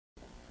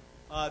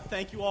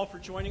Thank you all for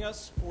joining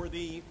us for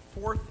the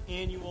 4th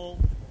annual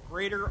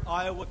Greater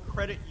Iowa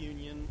Credit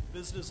Union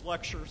Business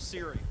Lecture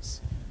Series.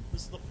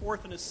 This is the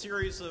 4th in a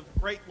series of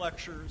great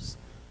lectures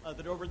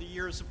that over the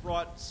years have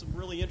brought some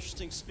really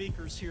interesting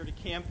speakers here to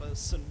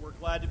campus, and we're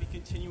glad to be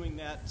continuing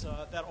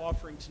that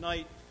offering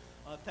tonight.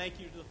 Thank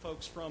you to the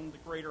folks from the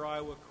Greater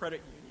Iowa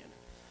Credit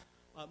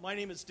Union. My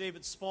name is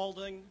David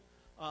Spaulding.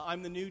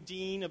 I'm the new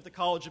Dean of the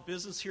College of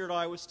Business here at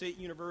Iowa State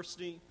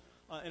University.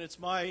 And it's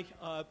my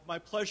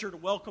pleasure to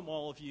welcome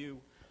all of you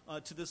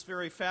to this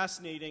very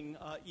fascinating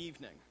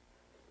evening.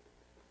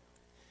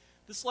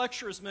 This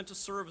lecture is meant to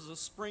serve as a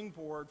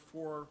springboard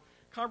for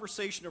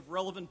conversation of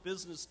relevant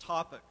business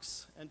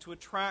topics and to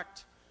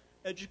attract,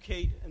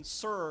 educate, and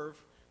serve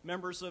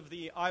members of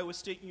the Iowa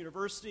State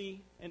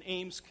University and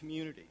Ames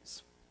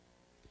communities.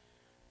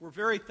 We're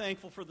very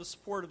thankful for the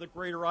support of the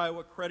Greater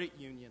Iowa Credit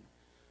Union.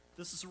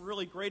 This is a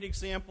really great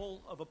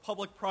example of a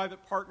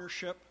public-private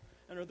partnership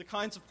and are the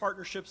kinds of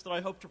partnerships that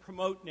I hope to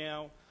promote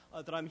now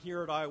that I'm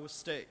here at Iowa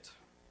State.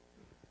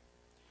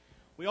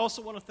 We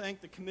also want to thank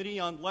the Committee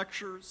on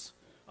Lectures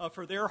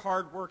for their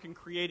hard work in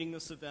creating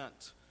this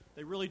event.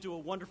 They really do a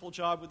wonderful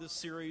job with this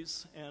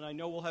series, and I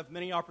know we'll have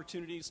many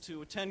opportunities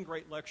to attend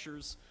great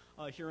lectures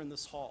here in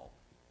this hall.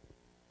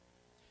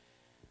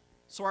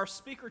 So our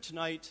speaker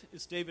tonight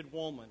is David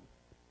Wolman.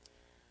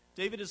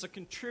 David is a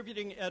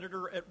contributing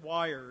editor at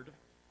Wired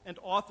and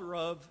author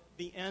of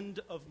The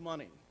End of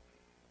Money.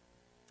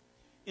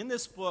 In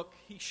this book,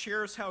 he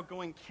shares how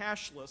going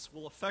cashless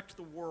will affect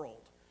the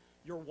world,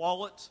 your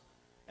wallet,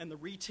 and the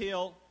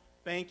retail,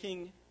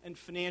 banking, and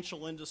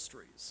financial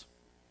industries.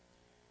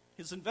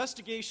 His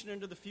investigation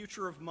into the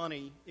future of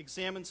money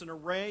examines an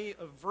array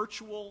of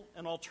virtual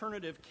and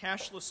alternative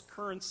cashless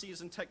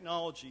currencies and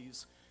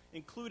technologies,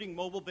 including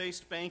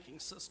mobile-based banking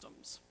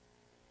systems.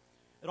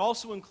 It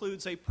also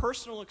includes a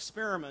personal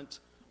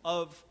experiment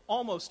of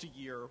almost a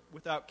year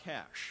without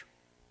cash.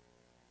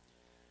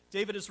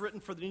 David has written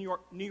for the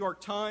New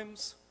York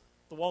Times,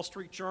 the Wall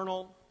Street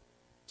Journal,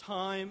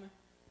 Time,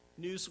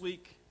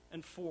 Newsweek,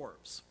 and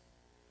Forbes.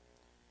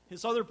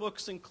 His other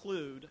books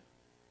include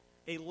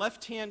A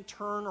Left-Hand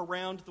Turn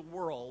Around the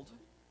World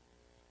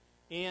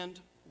and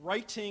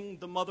Writing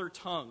the Mother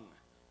Tongue,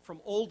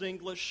 From Old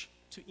English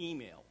to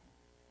Email.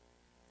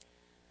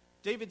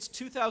 David's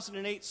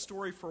 2008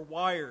 story for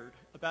Wired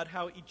about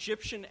how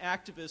Egyptian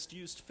activists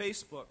used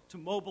Facebook to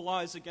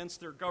mobilize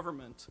against their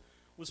government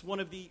was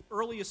one of the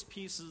earliest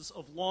pieces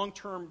of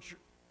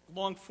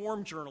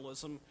long-form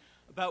journalism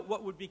about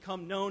what would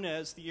become known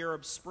as the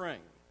Arab Spring.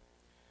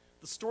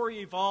 The story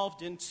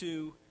evolved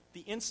into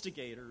The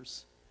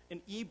Instigators,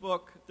 an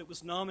e-book that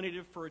was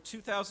nominated for a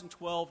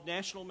 2012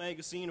 National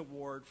Magazine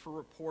Award for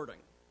reporting.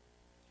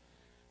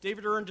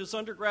 David earned his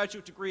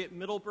undergraduate degree at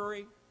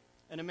Middlebury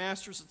and a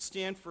master's at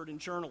Stanford in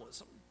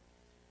journalism,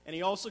 and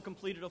he also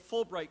completed a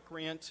Fulbright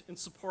grant in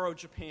Sapporo,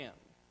 Japan.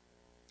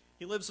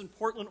 He lives in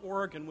Portland,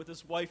 Oregon with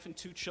his wife and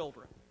 2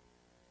 children.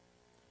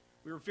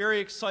 We are very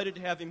excited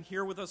to have him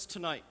here with us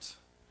tonight.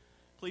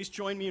 Please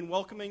join me in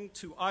welcoming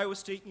to Iowa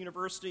State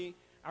University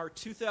our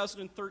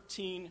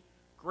 2013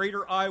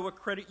 Greater Iowa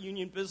Credit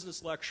Union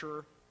Business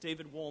Lecturer,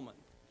 David Wolman.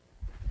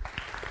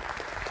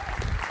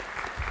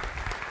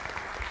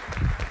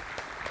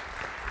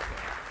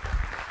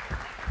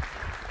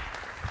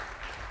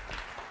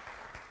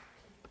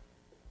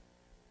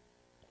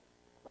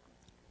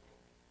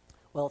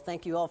 Well,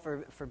 thank you all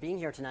for being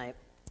here tonight.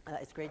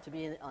 It's great to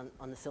be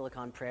on the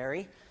Silicon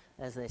Prairie,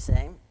 as they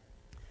say.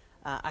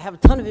 I have a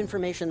ton of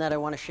information that I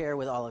want to share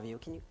with all of you.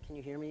 Can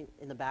you hear me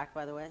in the back,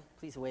 by the way?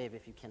 Please wave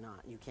if you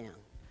cannot. You can.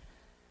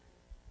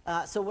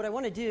 So what I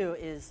want to do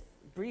is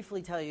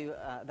briefly tell you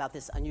about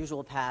this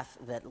unusual path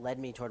that led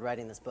me toward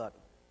writing this book.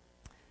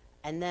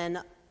 And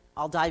then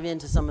I'll dive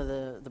into some of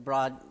the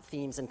broad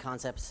themes and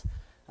concepts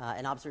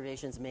and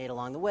observations made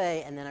along the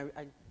way. And then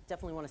I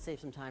definitely want to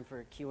save some time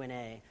for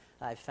Q&A.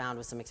 I've found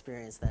with some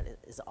experience that it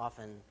is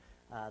often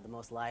the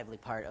most lively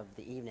part of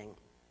the evening.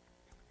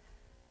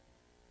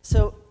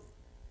 So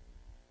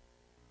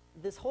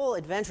this whole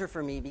adventure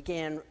for me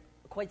began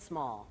quite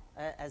small,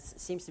 as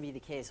seems to be the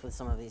case with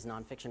some of these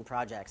nonfiction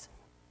projects.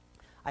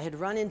 I had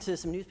run into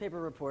some newspaper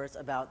reports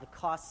about the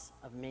costs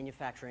of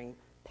manufacturing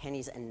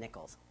pennies and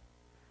nickels.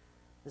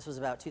 This was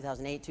about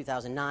 2008,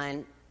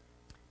 2009,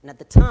 and at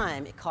the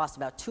time it cost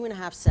about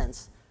 2.5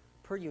 cents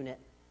per unit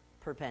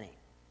per penny.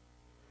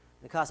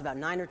 It costs about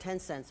 9 or 10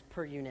 cents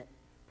per unit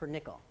per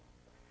nickel.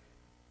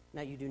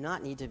 Now, you do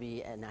not need to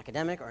be an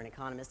academic or an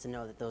economist to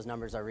know that those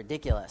numbers are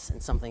ridiculous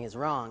and something is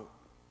wrong.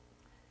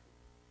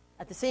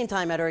 At the same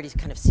time, I'd already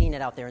kind of seen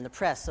it out there in the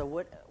press,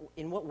 so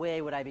in what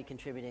way would I be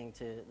contributing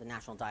to the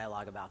national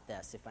dialogue about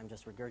this if I'm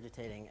just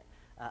regurgitating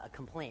a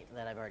complaint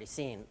that I've already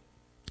seen?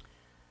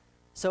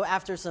 So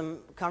after some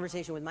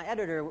conversation with my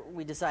editor,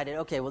 we decided,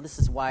 okay, well, this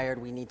is Wired.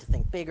 We need to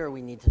think bigger.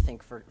 We need to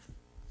think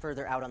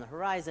further out on the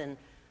horizon.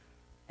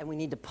 And we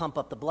need to pump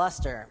up the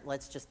bluster.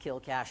 Let's just kill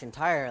cash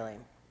entirely.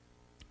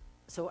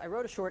 So I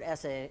wrote a short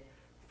essay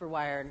for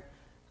Wired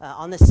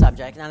on this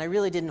subject, and I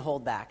really didn't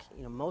hold back.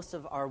 You know, most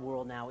of our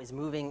world now is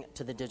moving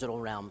to the digital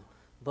realm.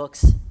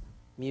 Books,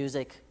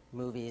 music,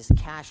 movies,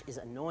 cash is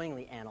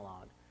annoyingly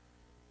analog.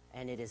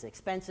 And it is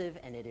expensive,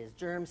 and it is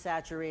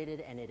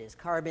germ-saturated, and it is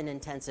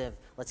carbon-intensive.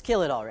 Let's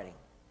kill it already.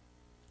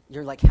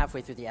 You're like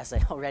halfway through the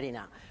essay already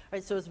now.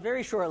 Right, so it's a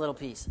very short little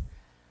piece.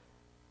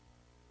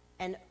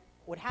 And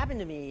what happened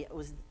to me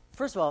was,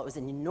 first of all, it was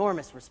an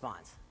enormous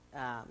response.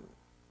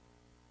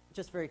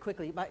 Just very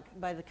quickly,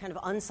 by the kind of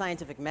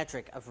unscientific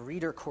metric of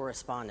reader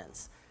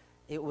correspondence.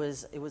 It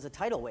was a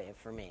tidal wave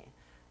for me.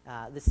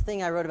 This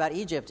thing I wrote about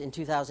Egypt in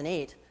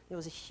 2008, it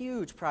was a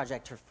huge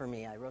project for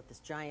me. I wrote this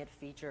giant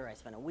feature. I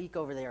spent a week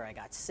over there. I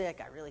got sick.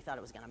 I really thought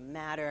it was going to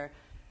matter.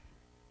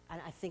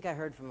 And I think I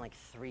heard from like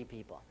 3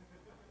 people.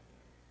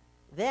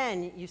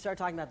 Then you start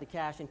talking about the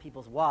cash in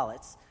people's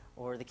wallets,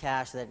 or the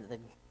cash that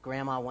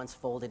grandma once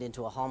folded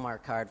into a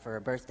Hallmark card for her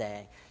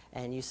birthday,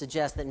 and you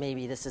suggest that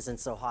maybe this isn't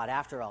so hot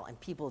after all, and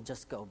people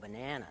just go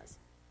bananas.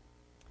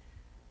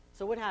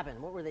 So what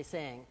happened? What were they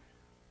saying?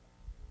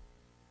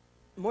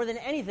 More than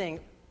anything,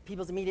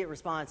 people's immediate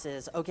response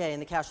is, okay, in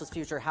the cashless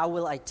future, how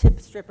will I tip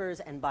strippers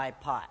and buy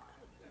pot?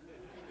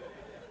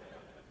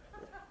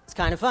 It's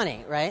kind of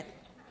funny, right?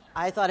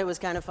 I thought it was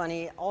kind of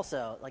funny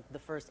also, like the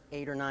first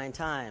 8 or 9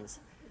 times.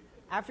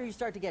 After you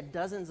start to get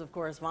dozens of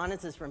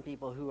correspondences from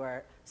people who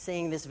are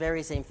saying this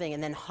very same thing,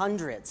 and then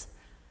hundreds,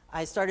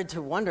 I started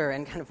to wonder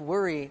and kind of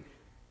worry,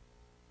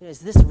 is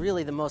this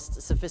really the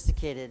most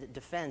sophisticated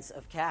defense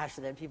of cash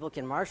that people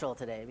can marshal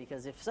today?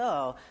 Because if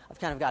so, I've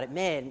kind of got it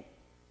made.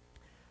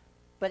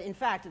 But in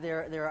fact,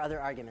 there are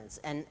other arguments.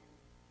 And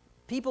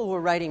people who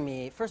were writing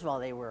me, first of all,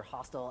 they were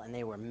hostile and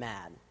they were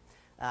mad.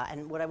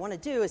 And what I want to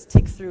do is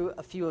tick through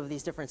a few of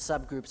these different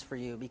subgroups for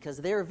you, because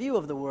their view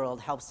of the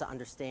world helps to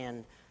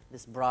understand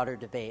this broader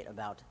debate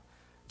about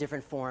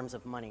different forms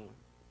of money.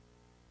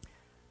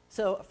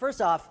 So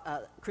first off,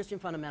 Christian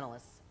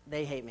fundamentalists,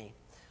 they hate me.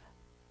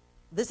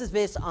 This is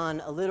based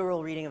on a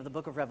literal reading of the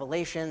book of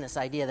Revelation, this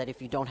idea that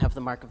if you don't have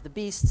the mark of the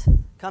beast,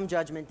 come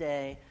Judgment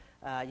Day,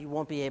 you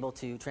won't be able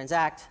to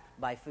transact,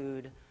 buy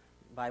food,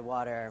 buy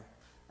water,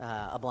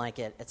 a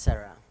blanket,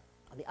 etc.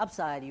 On the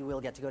upside, you will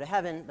get to go to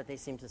heaven, but they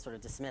seem to sort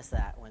of dismiss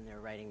that when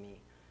they're writing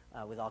me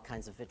with all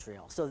kinds of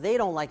vitriol. So they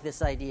don't like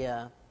this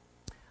idea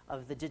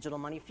of the digital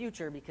money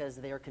future because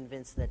they are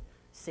convinced that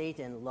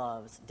Satan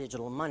loves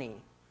digital money,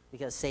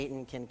 because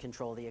Satan can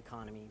control the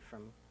economy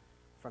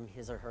from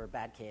his or her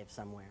bat cave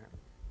somewhere.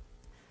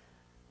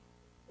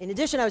 In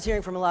addition, I was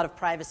hearing from a lot of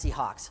privacy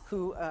hawks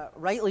who,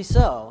 rightly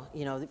so,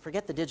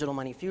 forget the digital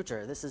money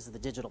future. This is the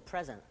digital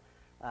present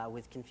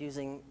with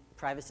confusing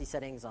privacy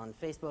settings on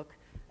Facebook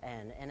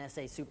and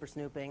NSA super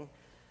snooping.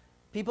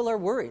 People are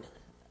worried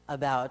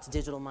about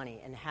digital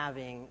money and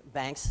having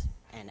banks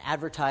and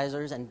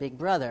advertisers and Big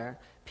Brother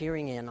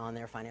peering in on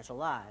their financial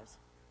lives.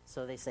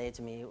 So they say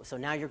to me, so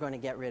now you're going to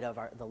get rid of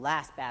the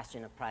last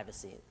bastion of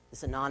privacy,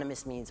 this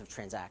anonymous means of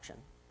transaction.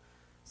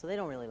 So they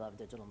don't really love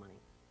digital money.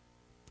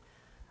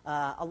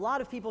 A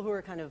lot of people who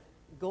are kind of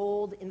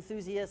gold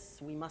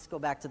enthusiasts, we must go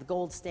back to the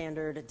gold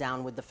standard,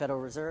 down with the Federal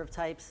Reserve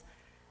types,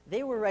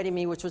 they were writing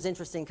me, which was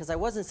interesting because I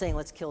wasn't saying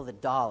let's kill the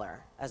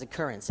dollar as a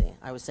currency.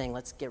 I was saying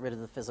let's get rid of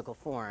the physical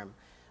form.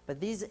 But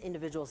these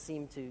individuals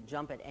seem to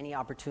jump at any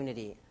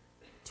opportunity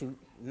to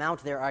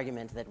mount their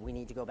argument that we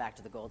need to go back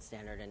to the gold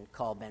standard and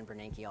call Ben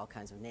Bernanke all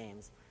kinds of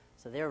names.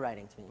 So they're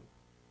writing to me.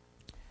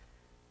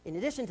 In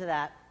addition to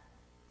that,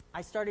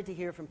 I started to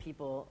hear from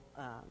people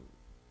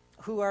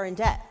who are in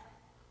debt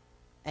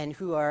and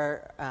who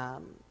are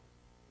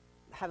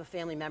have a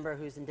family member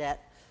who's in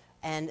debt.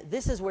 And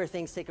this is where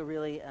things take a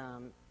really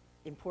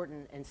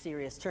important and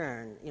serious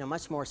turn,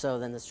 much more so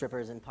than the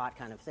strippers and pot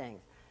kind of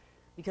things.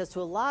 Because to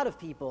a lot of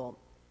people,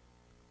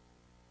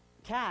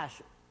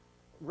 cash,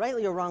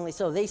 rightly or wrongly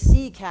so, they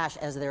see cash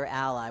as their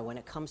ally when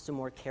it comes to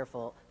more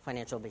careful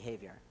financial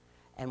behavior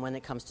and when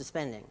it comes to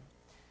spending.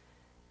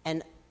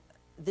 And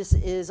this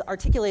is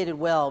articulated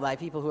well by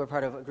people who are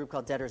part of a group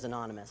called Debtors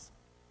Anonymous.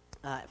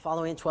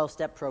 Following a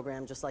 12-step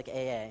program, just like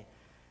AA,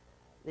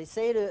 they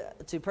say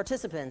to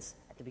participants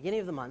at the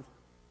beginning of the month,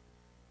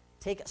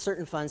 take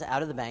certain funds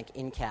out of the bank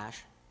in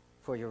cash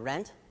for your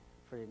rent,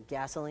 for your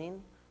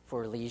gasoline,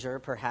 for leisure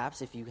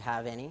perhaps if you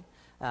have any,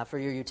 for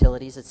your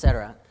utilities,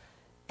 etc.,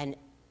 and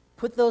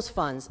put those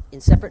funds in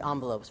separate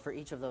envelopes for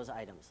each of those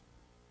items,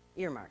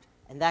 earmarked.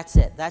 And that's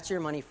it. That's your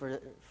money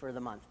for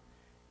the month.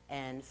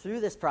 And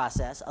through this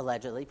process,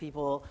 allegedly,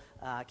 people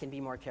can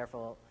be more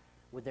careful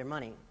with their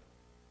money.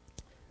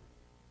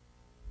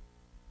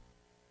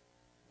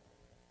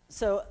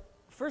 So,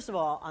 first of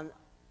all,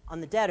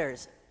 on the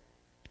debtors,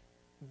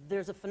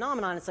 there's a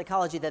phenomenon in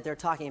psychology that they're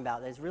talking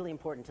about that is really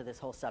important to this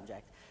whole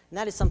subject, and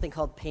that is something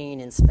called pain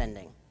in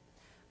spending.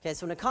 Okay,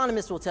 so an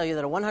economist will tell you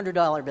that a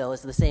 $100 bill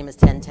is the same as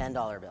 10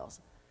 $10 bills,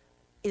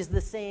 is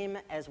the same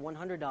as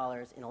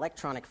 $100 in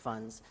electronic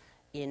funds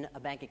in a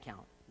bank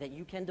account that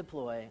you can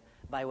deploy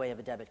by way of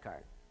a debit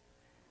card.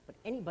 But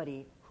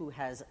anybody who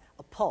has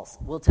a pulse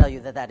will tell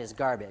you that that is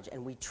garbage,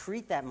 and we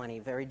treat that money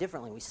very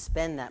differently. We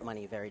spend that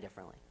money very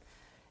differently.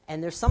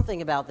 And there's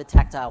something about the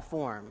tactile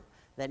form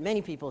that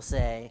many people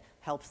say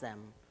helps them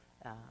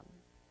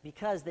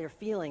because they're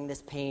feeling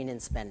this pain in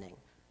spending.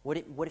 what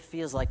it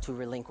feels like to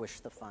relinquish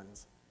the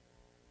funds.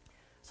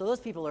 So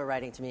those people are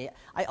writing to me.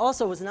 I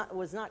also was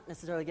not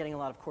necessarily getting a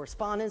lot of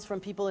correspondence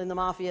from people in the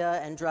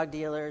mafia and drug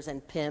dealers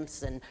and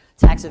pimps and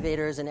tax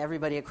evaders and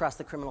everybody across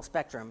the criminal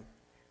spectrum.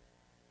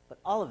 But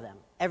all of them,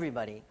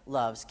 everybody,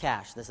 loves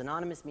cash. This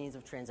anonymous means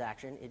of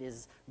transaction. It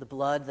is the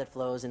blood that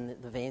flows in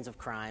the veins of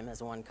crime,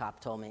 as one cop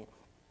told me.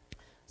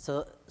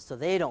 So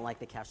they don't like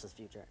the cashless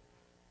future.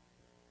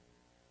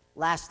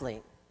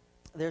 Lastly,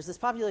 there's this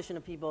population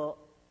of people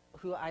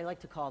who I like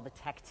to call the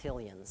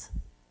tactilians.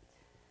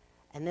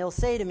 And they'll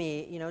say to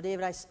me, you know,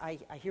 David, I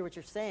hear what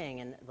you're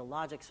saying, and the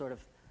logic sort of,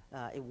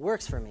 it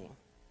works for me.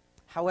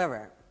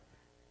 However,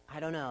 I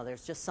don't know,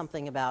 there's just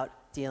something about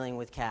dealing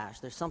with cash.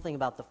 There's something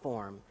about the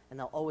form, and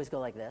they'll always go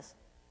like this.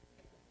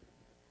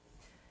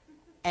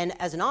 And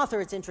as an author,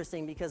 it's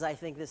interesting because I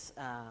think this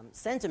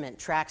sentiment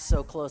tracks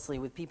so closely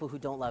with people who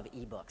don't love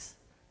ebooks.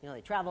 You know,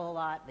 they travel a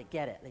lot, they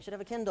get it. They should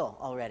have a Kindle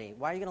already.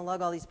 Why are you going to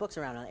lug all these books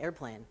around on an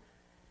airplane?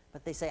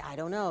 But they say, I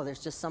don't know,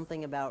 there's just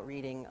something about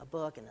reading a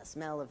book and the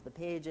smell of the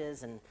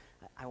pages, and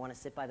I want to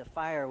sit by the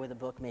fire with a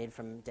book made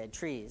from dead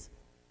trees.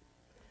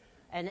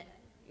 And,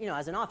 you know,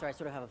 as an author, I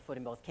sort of have a foot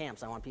in both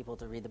camps. I want people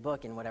to read the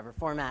book in whatever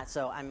format,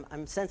 so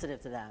I'm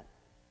sensitive to that.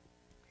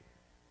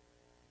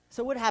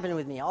 So what happened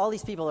with me? All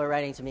these people are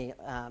writing to me,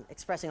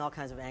 expressing all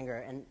kinds of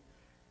anger, and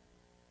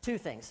two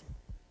things.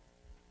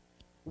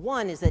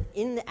 One is that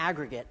in the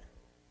aggregate,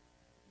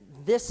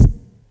 this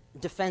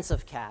defense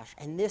of cash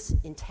and this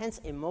intense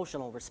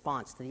emotional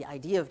response to the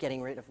idea of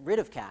getting rid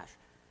of cash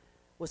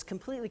was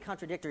completely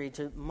contradictory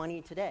to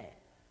money today.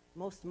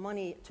 Most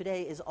money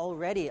today is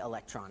already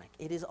electronic.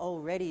 It is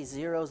already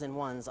zeros and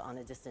ones on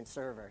a distant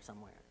server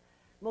somewhere.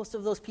 Most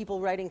of those people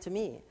writing to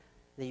me,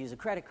 they use a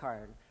credit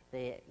card,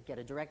 they get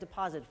a direct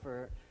deposit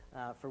for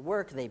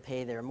work, they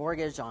pay their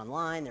mortgage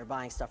online, they're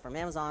buying stuff from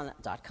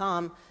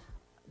Amazon.com.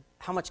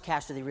 How much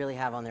cash do they really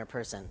have on their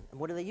person? And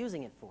what are they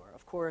using it for?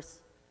 Of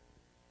course,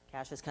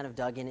 cash has kind of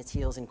dug in its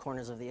heels in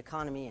corners of the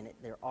economy, and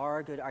there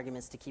are good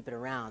arguments to keep it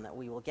around that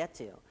we will get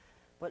to.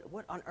 But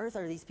what on earth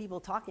are these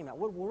people talking about?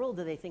 What world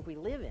do they think we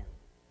live in?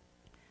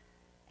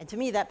 And to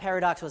me, that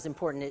paradox was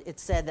important. It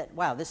said that,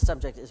 wow, this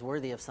subject is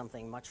worthy of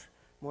something much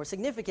more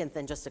significant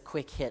than just a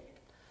quick-hit,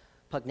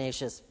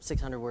 pugnacious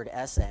 600-word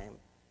essay.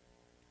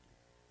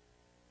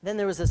 Then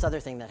there was this other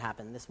thing that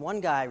happened. This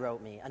one guy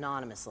wrote me,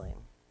 anonymously,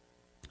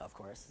 of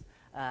course,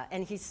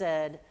 and he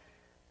said,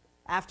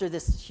 after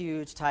this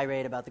huge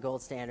tirade about the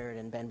gold standard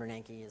and Ben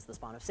Bernanke is the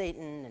spawn of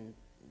Satan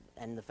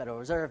and the Federal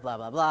Reserve, blah,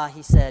 blah, blah,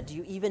 he said, do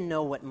you even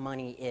know what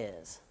money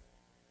is?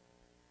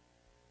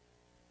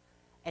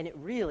 And it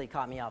really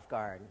caught me off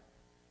guard.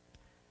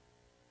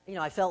 You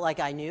know, I felt like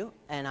I knew,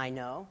 and I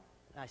know.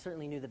 I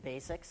certainly knew the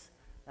basics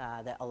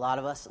that a lot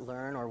of us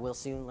learn or will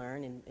soon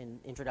learn in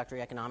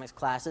introductory economics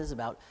classes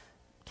about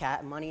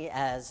money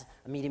as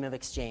a medium of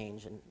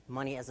exchange and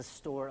money as a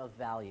store of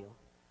value,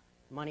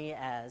 money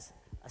as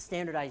a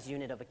standardized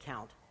unit of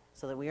account,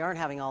 so that we aren't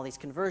having all these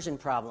conversion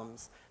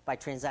problems by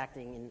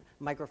transacting in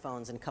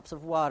microphones and cups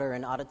of water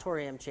and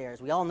auditorium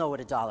chairs. We all know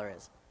what a dollar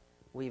is.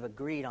 We've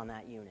agreed on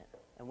that unit,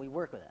 and we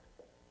work with it.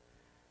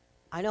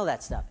 I know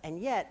that stuff, and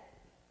yet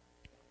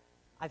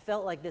I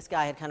felt like this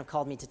guy had kind of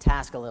called me to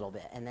task a little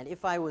bit, and that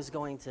if I was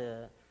going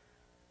to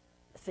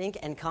think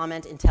and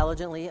comment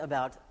intelligently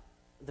about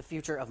the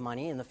future of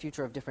money and the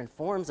future of different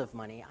forms of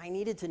money, I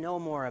needed to know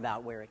more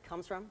about where it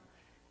comes from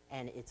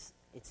and its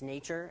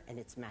nature and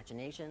its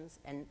machinations.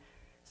 And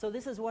so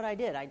this is what I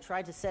did. I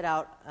tried to set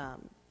out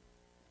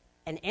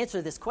and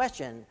answer this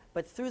question,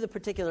 but through the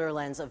particular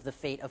lens of the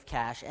fate of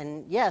cash,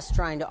 and yes,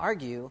 trying to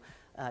argue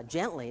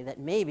gently that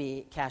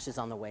maybe cash is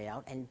on the way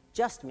out, and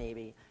just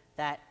maybe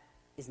that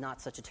is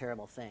not such a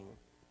terrible thing.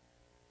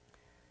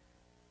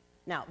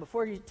 Now,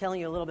 before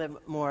telling you a little bit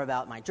more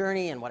about my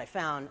journey and what I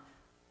found,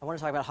 I want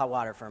to talk about hot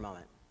water for a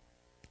moment,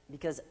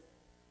 because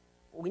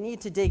we need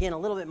to dig in a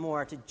little bit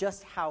more to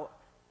just how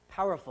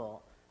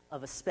powerful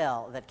of a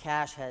spell that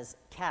cash has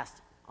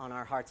cast on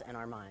our hearts and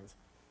our minds.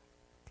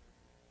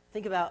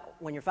 Think about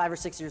when you're 5 or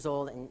 6 years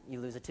old and you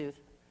lose a tooth,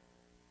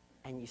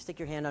 and you stick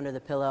your hand under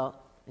the pillow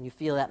and you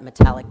feel that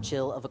metallic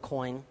chill of a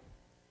coin.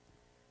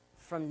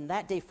 From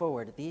that day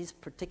forward, these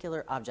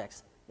particular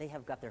objects, they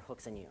have got their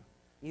hooks in you.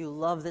 You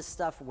love this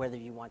stuff, whether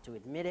you want to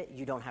admit it.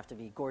 You don't have to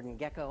be Gordon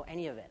Gekko,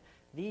 any of it.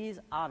 These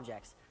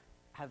objects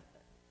have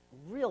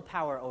real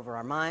power over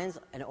our minds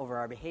and over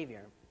our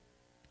behavior.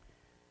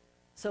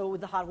 So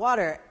with the hot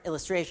water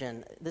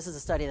illustration, this is a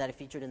study that I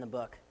featured in the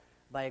book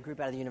by a group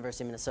out of the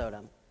University of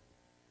Minnesota.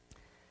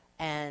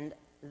 And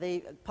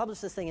they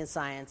published this thing in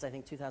Science, I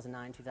think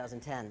 2009,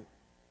 2010.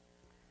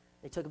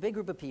 They took a big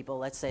group of people,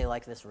 let's say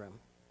like this room,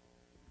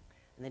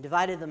 and they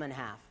divided them in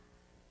half.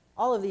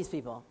 All of these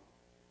people,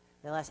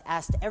 they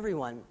asked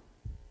everyone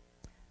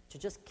to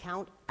just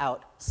count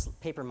out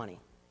paper money,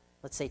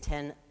 let's say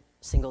 10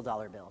 single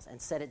dollar bills, and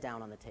set it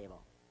down on the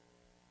table.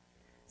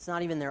 It's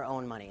not even their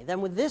own money. Then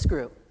with this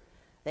group,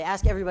 they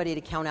ask everybody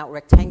to count out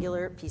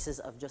rectangular pieces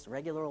of just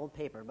regular old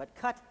paper, but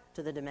cut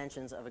to the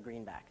dimensions of a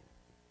greenback,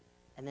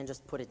 and then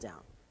just put it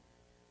down.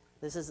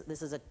 This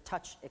is a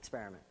touch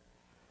experiment.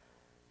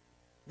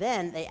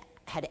 Then they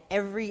had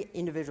every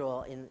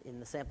individual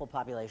in the sample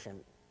population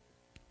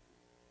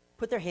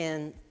put their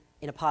hand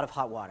in a pot of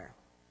hot water.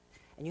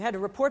 And you had to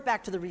report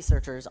back to the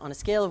researchers on a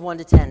scale of 1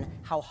 to 10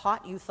 how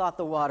hot you thought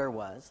the water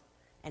was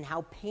and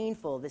how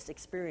painful this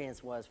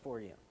experience was for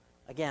you.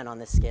 Again, on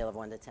this scale of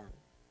 1 to 10.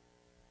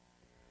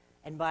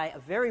 And by a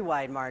very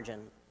wide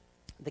margin,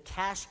 the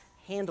cash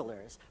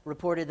handlers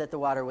reported that the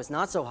water was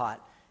not so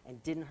hot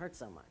and didn't hurt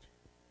so much.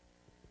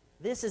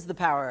 This is the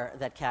power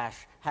that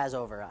cash has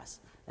over us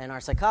and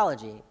our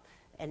psychology.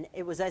 And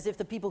it was as if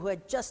the people who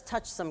had just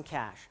touched some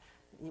cash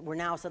were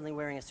now suddenly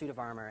wearing a suit of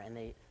armor, and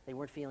they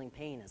weren't feeling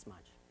pain as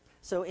much.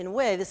 So in a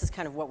way, this is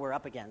kind of what we're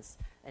up against,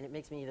 and it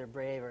makes me either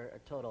brave or a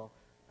total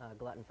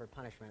glutton for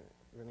punishment.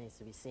 It remains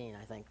to be seen,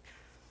 I think.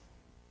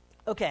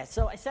 Okay,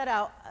 so I set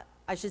out,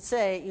 I should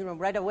say,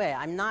 right away,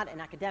 I'm not an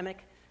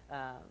academic,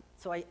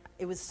 so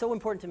it was so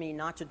important to me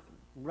not to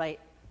write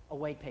a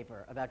white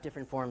paper about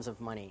different forms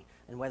of money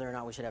and whether or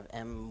not we should have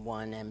M1,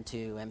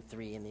 M2,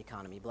 M3 in the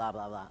economy, blah,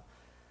 blah, blah.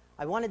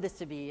 I wanted this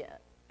to be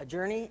a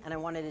journey, and I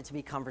wanted it to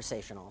be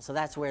conversational. So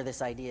that's where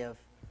this idea of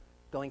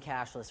going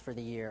cashless for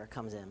the year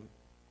comes in.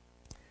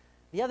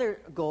 The other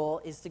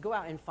goal is to go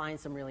out and find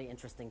some really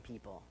interesting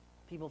people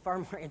far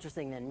more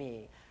interesting than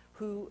me,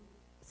 whose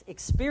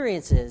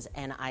experiences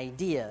and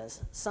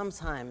ideas,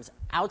 sometimes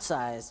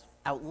outsized,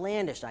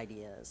 outlandish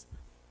ideas,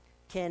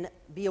 can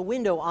be a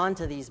window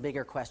onto these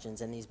bigger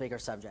questions and these bigger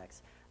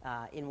subjects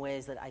in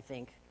ways that I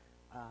think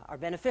are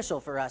beneficial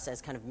for us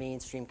as kind of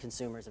mainstream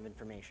consumers of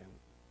information.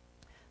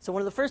 So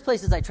one of the first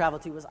places I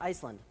traveled to was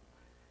Iceland.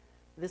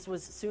 This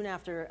was soon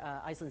after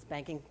Iceland's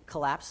banking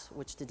collapse,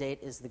 which to date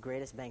is the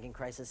greatest banking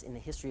crisis in the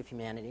history of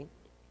humanity.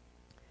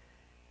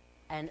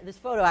 And this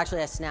photo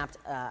actually I snapped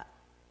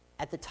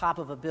at the top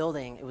of a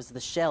building. It was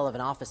the shell of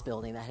an office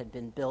building that had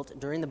been built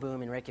during the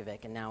boom in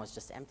Reykjavik and now is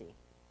just empty.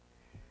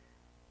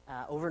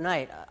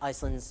 Overnight,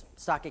 Iceland's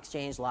stock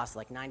exchange lost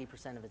like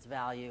 90% of its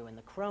value, and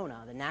the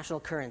krona, the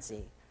national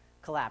currency,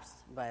 collapsed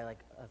by like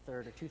a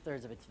third or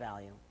two-thirds of its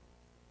value.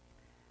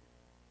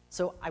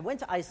 So I went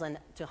to Iceland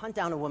to hunt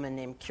down a woman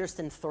named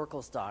Kirsten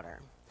Thorkelsdottir,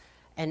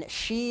 and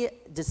she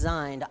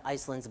designed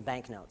Iceland's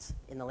banknotes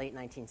in the late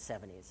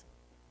 1970s.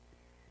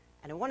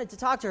 And I wanted to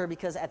talk to her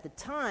because at the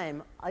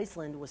time,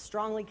 Iceland was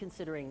strongly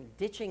considering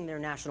ditching their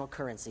national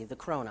currency, the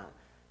krona,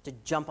 to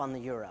jump on the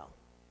euro.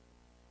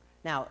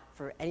 Now,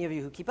 for any of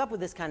you who keep up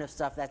with this kind of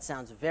stuff, that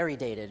sounds very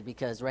dated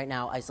because right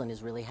now Iceland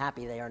is really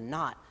happy they are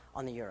not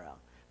on the euro.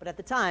 But at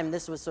the time,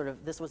 this was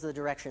the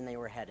direction they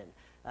were headed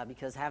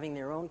because having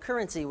their own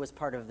currency was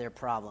part of their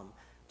problem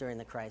during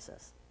the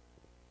crisis.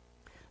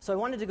 So I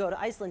wanted to go to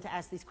Iceland to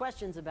ask these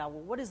questions about,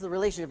 well, what is the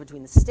relationship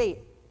between the state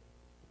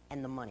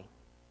and the money?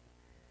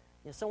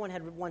 Someone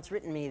had once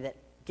written me that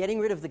getting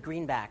rid of the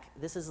greenback,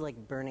 this is like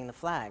burning the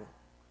flag.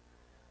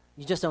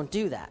 You just don't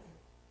do that.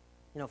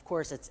 Of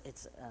course,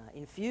 it's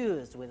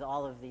infused with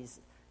all of these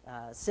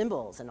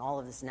symbols and all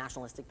of this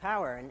nationalistic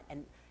power,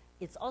 and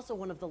it's also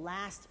one of the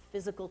last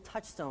physical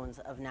touchstones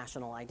of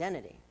national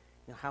identity.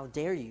 How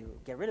dare you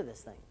get rid of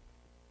this thing?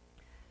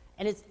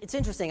 And it's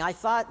interesting. I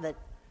thought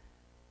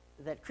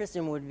that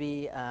Kristen would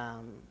be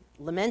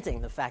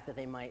lamenting the fact that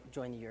they might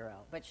join the euro,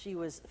 but she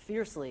was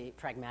fiercely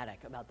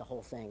pragmatic about the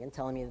whole thing and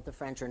telling me that the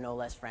French are no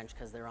less French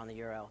because they're on the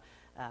euro.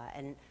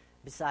 And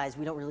besides,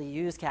 we don't really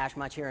use cash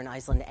much here in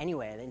Iceland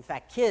anyway. In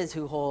fact, kids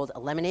who hold a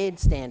lemonade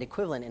stand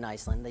equivalent in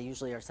Iceland, they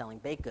usually are selling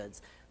baked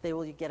goods, they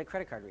will get a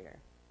credit card reader.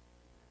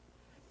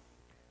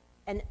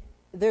 And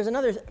there's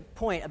another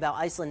point about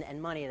Iceland and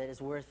money that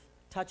is worth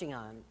touching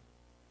on.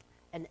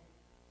 And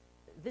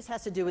this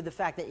has to do with the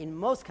fact that in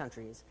most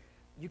countries,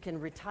 you can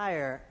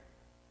retire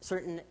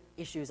certain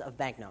issues of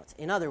banknotes.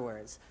 In other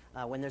words,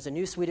 when there's a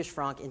new Swedish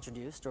franc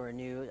introduced or a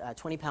new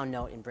 20-pound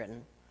note in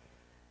Britain,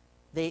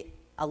 they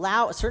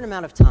allow a certain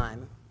amount of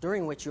time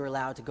during which you're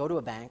allowed to go to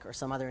a bank or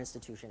some other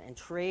institution and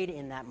trade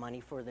in that money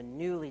for the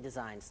newly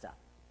designed stuff.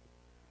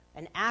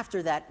 And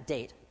after that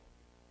date,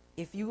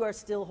 if you are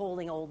still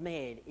holding Old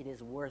Maid, it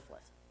is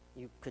worthless.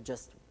 You could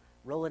just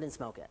roll it and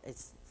smoke it.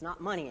 It's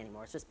not money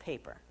anymore. It's just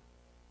paper.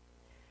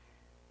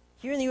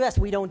 Here in the U.S.,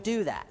 we don't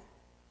do that.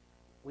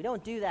 We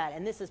don't do that,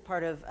 and this is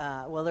part of,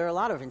 there are a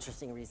lot of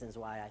interesting reasons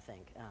why, I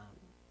think.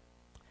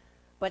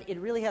 But it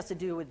really has to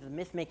do with the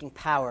myth-making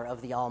power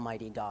of the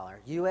almighty dollar.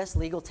 U.S.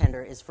 legal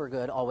tender is for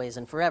good, always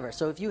and forever.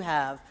 So if you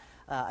have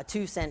a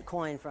 2-cent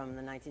coin from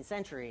the 19th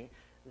century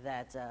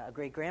that a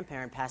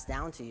great-grandparent passed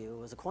down to you, who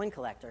was a coin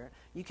collector,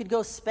 you could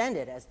go spend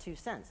it as 2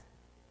 cents.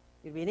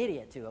 You'd be an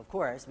idiot too, of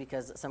course,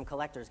 because some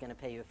collector is going to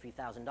pay you a few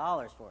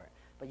 $1,000s for it.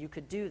 But you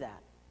could do that.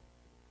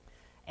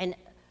 And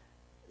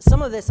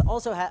some of this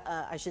also,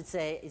 I should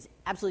say, is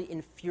absolutely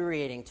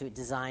infuriating to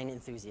design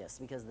enthusiasts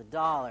because the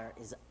dollar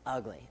is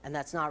ugly. And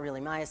that's not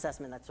really my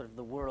assessment, that's sort of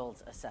the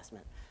world's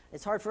assessment.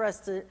 It's hard for us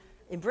to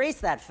embrace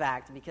that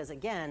fact because,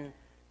 again,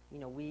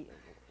 we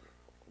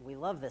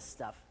love this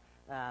stuff.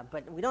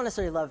 But we don't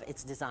necessarily love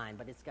its design,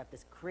 but it's got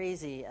this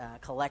crazy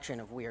collection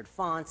of weird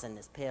fonts and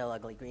this pale,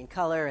 ugly green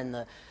color and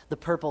the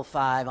purple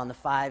 5 on the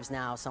 5s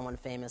now. Someone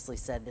famously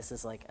said this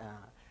is like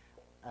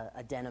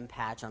a denim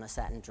patch on a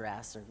satin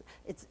dress. Or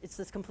it's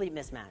this complete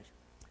mismatch.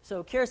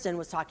 So Kirsten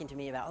was talking to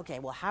me about, okay,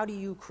 well, how do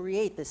you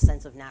create this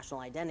sense of national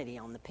identity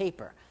on the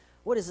paper?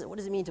 What does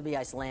it mean to be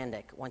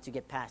Icelandic once you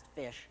get past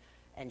fish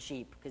and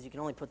sheep? Because you can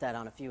only put that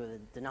on a few of the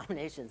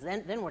denominations.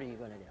 Then what are you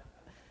going to do?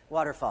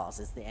 Waterfalls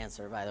is the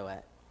answer, by the way.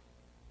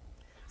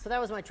 So that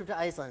was my trip to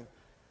Iceland.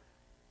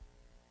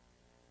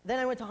 Then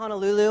I went to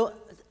Honolulu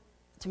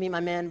to meet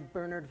my man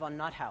Bernard von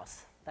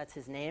Nothaus. That's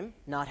his name,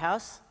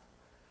 Nothaus.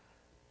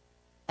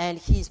 And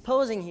he's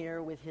posing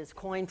here with his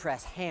coin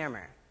press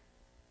hammer.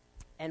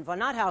 And von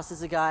Nothaus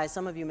is a guy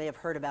some of you may have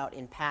heard about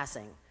in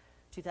passing.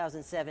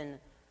 2007,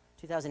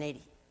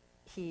 2008,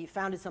 he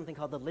founded something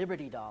called the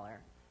Liberty Dollar,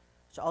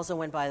 which also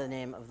went by the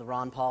name of the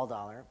Ron Paul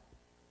dollar,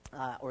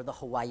 or the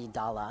Hawaii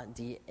Dala,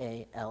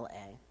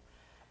 D-A-L-A.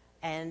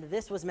 And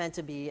this was meant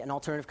to be an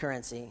alternative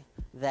currency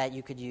that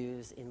you could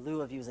use in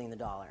lieu of using the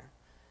dollar.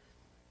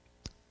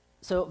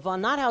 So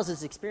von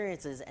Nothaus's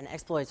experiences and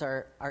exploits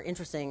are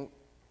interesting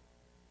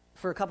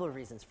for a couple of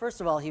reasons.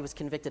 First of all, he was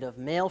convicted of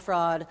mail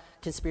fraud,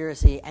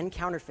 conspiracy, and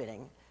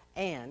counterfeiting,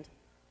 and,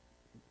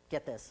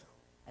 get this,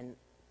 and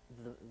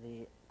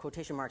the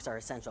quotation marks are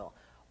essential,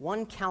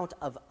 1 count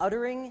of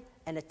uttering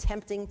and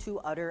attempting to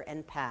utter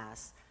and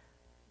pass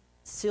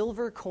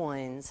silver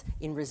coins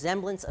in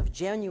resemblance of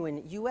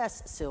genuine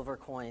U.S. silver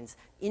coins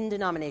in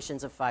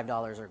denominations of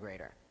 $5 or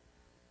greater.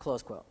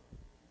 Close quote.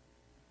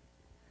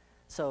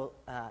 So,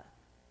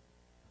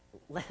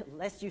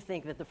 lest you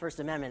think that the First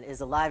Amendment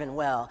is alive and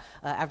well,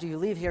 after you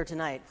leave here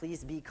tonight,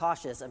 please be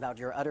cautious about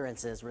your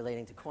utterances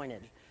relating to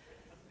coinage.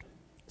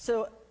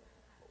 So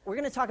we're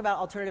going to talk about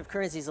alternative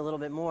currencies a little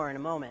bit more in a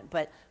moment,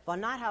 but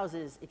von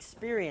Nothaus's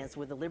experience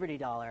with the Liberty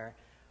Dollar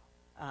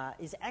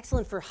is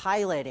excellent for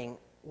highlighting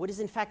what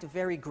is in fact a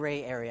very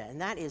gray area, and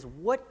that is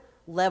what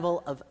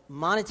level of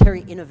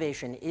monetary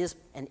innovation is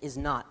and is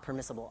not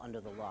permissible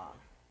under the law.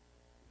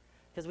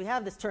 Because we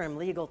have this term,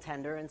 legal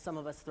tender, and some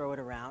of us throw it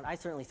around. I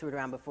certainly threw it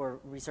around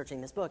before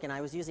researching this book, and I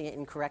was using it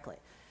incorrectly.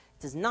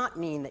 It does not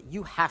mean that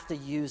you have to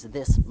use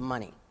this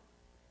money.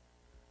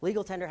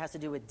 Legal tender has to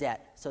do with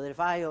debt, so that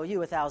if I owe you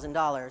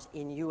 $1,000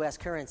 in U.S.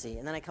 currency,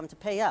 and then I come to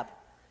pay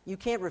up, you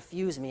can't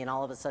refuse me and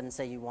all of a sudden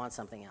say you want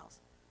something else.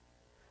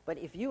 But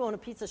if you own a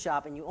pizza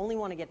shop and you only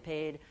want to get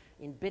paid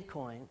in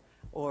Bitcoin,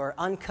 or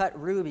uncut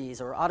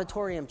rubies, or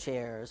auditorium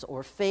chairs,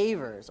 or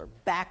favors, or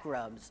back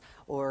rubs,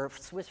 or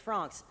Swiss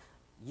francs,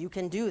 you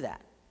can do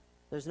that.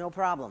 There's no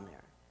problem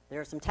there.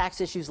 There are some tax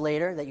issues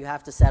later that you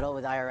have to settle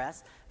with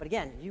IRS, but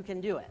again, you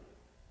can do it.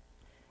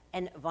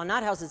 And von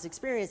Nothaus's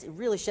experience, it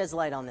really sheds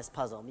light on this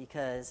puzzle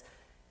because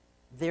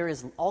there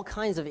is all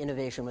kinds of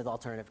innovation with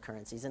alternative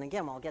currencies, and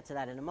again, I'll get to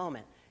that in a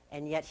moment,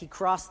 and yet he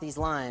crossed these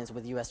lines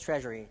with U.S.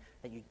 Treasury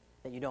that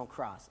you don't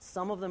cross.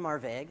 Some of them are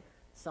vague,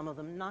 some of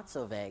them not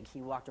so vague.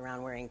 He walked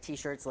around wearing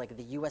T-shirts like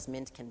the U.S.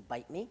 Mint can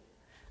bite me,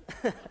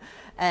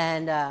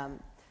 and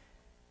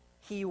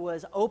he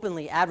was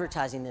openly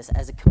advertising this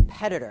as a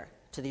competitor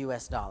to the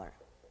U.S. dollar,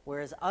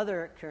 whereas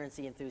other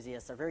currency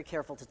enthusiasts are very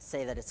careful to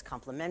say that it's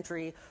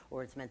complementary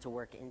or it's meant to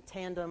work in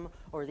tandem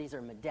or these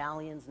are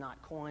medallions, not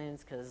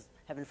coins, because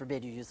heaven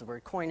forbid you use the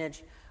word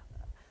coinage.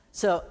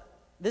 So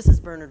this is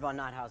Bernard von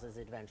Nothaus's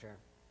adventure.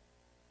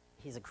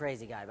 He's a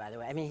crazy guy, by the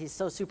way. I mean, he's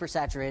so super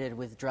saturated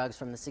with drugs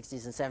from the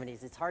 60s and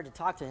 70s, it's hard to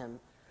talk to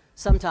him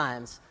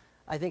sometimes.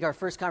 I think our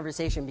first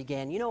conversation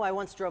began, you know, I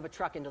once drove a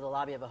truck into the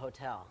lobby of a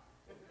hotel.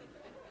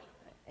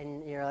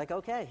 And you're like,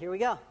 okay, here we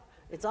go.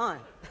 It's on.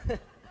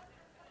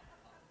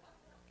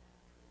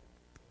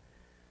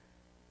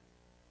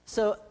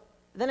 So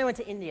then I went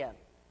to India.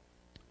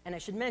 And I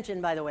should mention,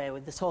 by the way,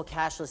 with this whole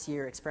cashless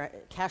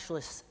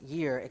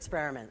year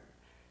experiment,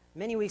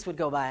 many weeks would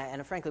go by, and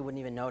I frankly wouldn't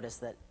even notice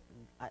that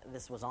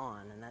this was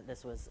on and that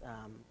this was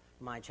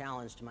my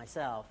challenge to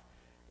myself.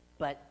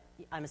 But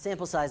I'm a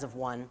sample size of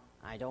one.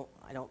 I don't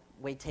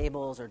wait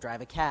tables or drive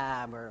a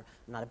cab, or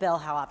I'm not a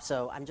bellhop,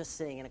 so I'm just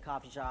sitting in a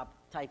coffee shop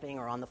typing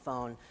or on the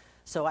phone,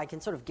 so I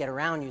can sort of get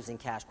around using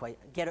cash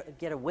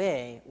get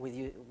away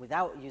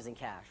without using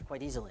cash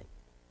quite easily.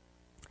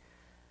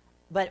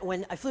 But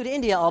when I flew to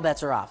India, all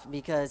bets are off,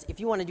 because if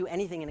you want to do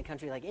anything in a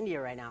country like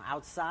India right now,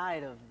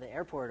 outside of the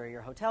airport or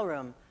your hotel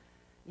room,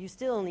 you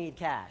still need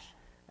cash.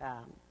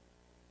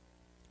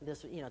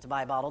 To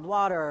buy bottled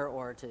water,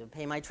 or to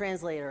pay my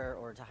translator,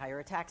 or to hire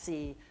a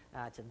taxi,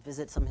 to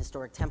visit some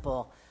historic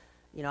temple.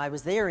 You know, I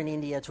was there in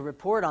India to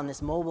report on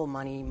this mobile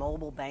money,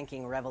 mobile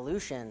banking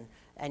revolution,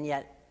 and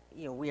yet,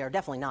 you know, we are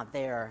definitely not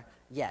there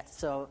yet.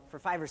 So for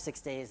 5 or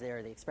 6 days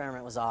there, the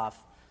experiment was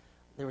off.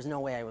 There was no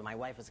way my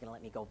wife was going to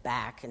let me go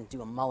back and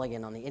do a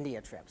mulligan on the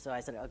India trip. So I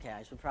said, okay,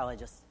 I should probably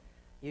just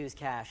use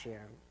cash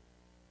here.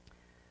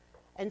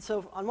 And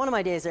so on one of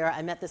my days there,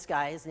 I met this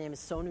guy. His name is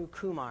Sonu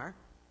Kumar.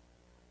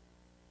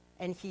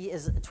 And he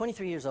is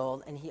 23 years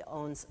old, and he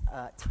owns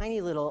a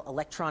tiny little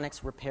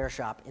electronics repair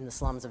shop in the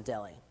slums of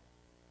Delhi.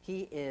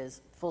 He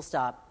is, full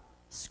stop,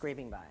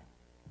 scraping by.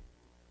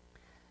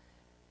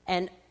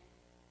 And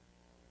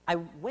I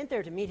went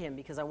there to meet him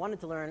because I wanted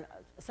to learn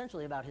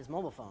essentially about his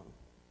mobile phone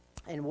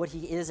and what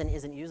he is and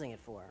isn't using it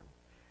for.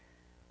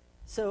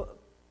 So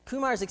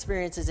Kumar's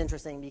experience is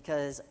interesting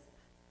because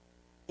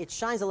it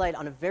shines a light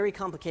on a very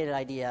complicated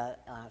idea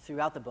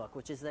throughout the book,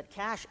 which is that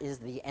cash is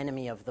the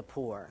enemy of the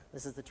poor.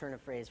 This is the turn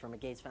of phrase from a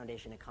Gates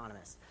Foundation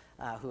economist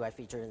who I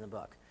featured in the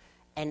book.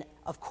 And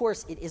of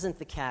course, it isn't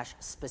the cash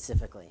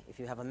specifically. If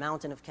you have a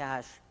mountain of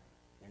cash,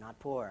 you're not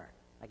poor.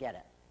 I get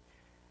it.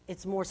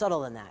 It's more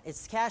subtle than that.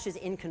 Cash is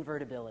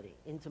inconvertibility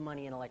into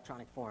money in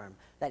electronic form,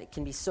 that it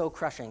can be so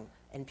crushing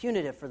and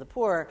punitive for the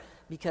poor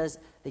because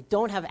they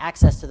don't have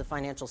access to the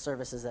financial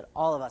services that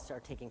all of us are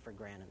taking for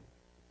granted.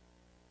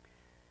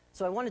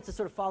 So I wanted to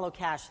sort of follow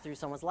cash through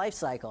someone's life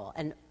cycle.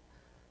 And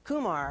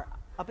Kumar,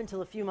 up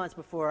until a few months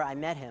before I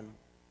met him,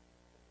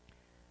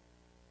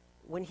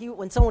 when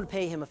someone would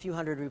pay him a few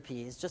hundred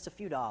rupees, just a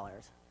few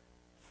dollars,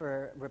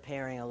 for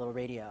repairing a little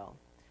radio,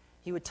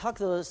 he would tuck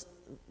those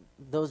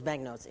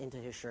banknotes into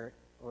his shirt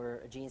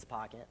or a jeans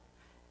pocket,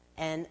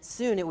 and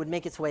soon it would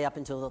make its way up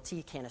into a little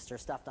tea canister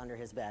stuffed under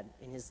his bed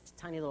in his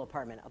tiny little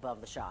apartment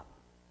above the shop.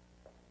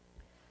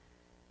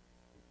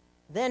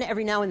 Then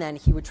every now and then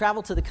he would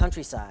travel to the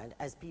countryside,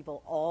 as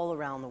people all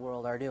around the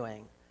world are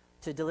doing,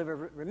 to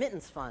deliver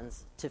remittance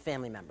funds to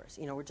family members.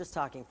 You know, we're just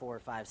talking $4,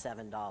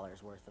 $5,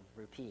 $7 worth of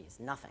rupees,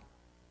 nothing.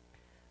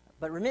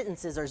 But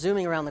remittances are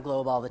zooming around the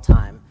globe all the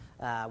time,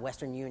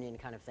 Western Union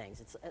kind of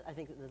things. I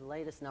think the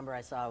latest number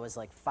I saw was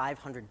like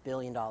 $500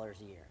 billion a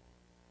year.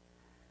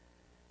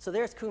 So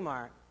there's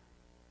Kumar.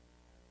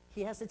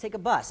 He has to take a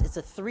bus. It's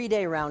a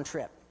 3-day round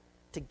trip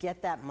to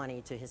get that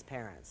money to his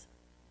parents.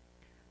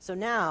 So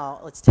now,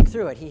 let's tick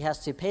through it. He has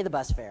to pay the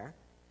bus fare.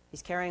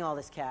 He's carrying all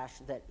this cash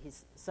that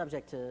he's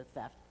subject to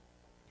theft.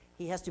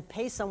 He has to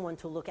pay someone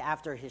to look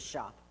after his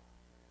shop.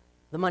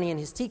 The money in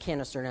his tea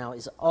canister now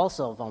is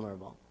also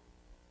vulnerable.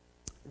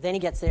 Then he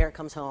gets there,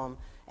 comes home,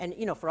 and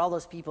you know, for all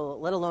those people,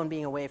 let alone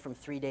being away from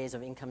 3 days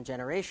of income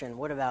generation,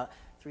 what about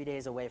 3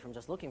 days away from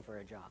just looking for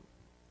a job?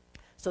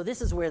 So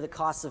this is where the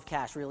costs of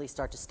cash really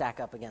start to stack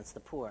up against the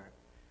poor.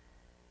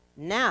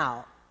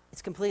 Now,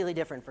 it's completely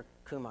different for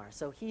Kumar.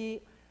 So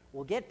he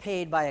will get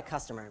paid by a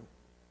customer.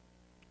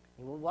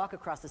 He will walk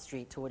across the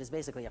street to what is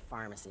basically a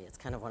pharmacy. It's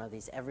kind of one of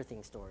these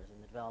everything stores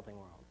in the developing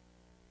world.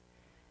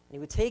 And he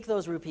would take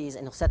those rupees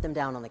and he'll set them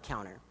down on the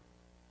counter.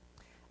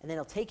 And then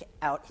he'll take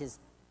out his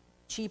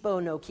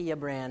cheapo Nokia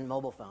brand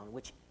mobile phone,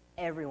 which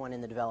everyone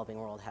in the developing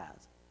world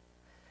has.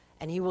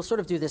 And he will sort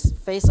of do this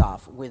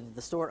face-off with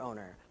the store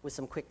owner with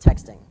some quick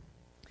texting.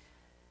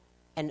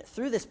 And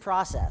through this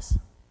process,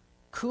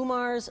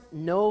 Kumar's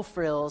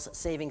no-frills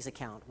savings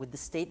account with the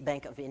State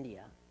Bank of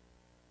India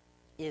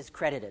is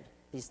credited,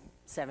 these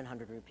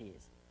 700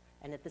 rupees.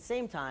 And at the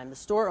same time, the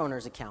store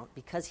owner's account,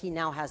 because he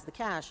now has the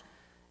cash,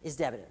 is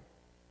debited.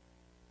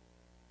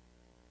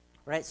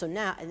 Right? So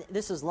now, and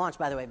this was launched,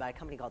 by the way, by a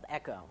company called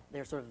Echo.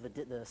 They're sort of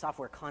the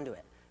software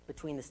conduit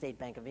between the State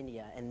Bank of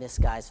India and this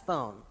guy's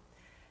phone.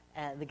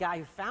 The guy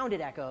who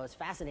founded Echo is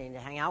fascinating to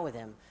hang out with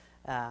him.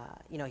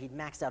 You know, he'd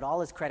maxed out all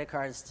his credit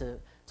cards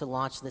to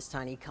launch this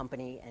tiny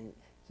company, and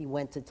he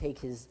went to take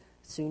his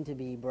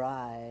soon-to-be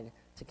bride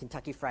to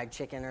Kentucky Fried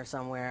Chicken or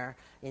somewhere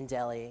in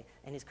Delhi,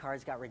 and his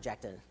cards got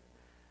rejected.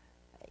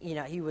 You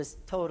know, he was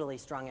totally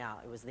strung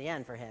out. It was the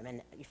end for him.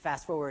 And you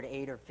fast forward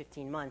 8 or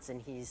 15 months,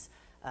 and he's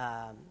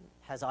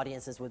has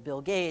audiences with Bill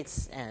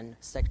Gates and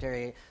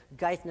Secretary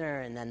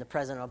Geithner, and then the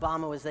President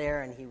Obama was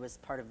there, and he was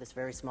part of this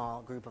very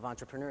small group of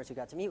entrepreneurs who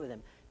got to meet with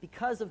him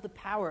because of the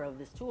power of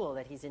this tool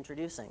that he's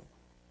introducing.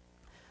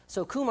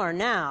 So Kumar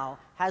now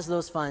has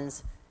those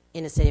funds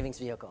in a savings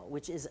vehicle,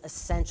 which is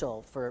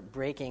essential for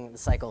breaking the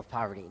cycle of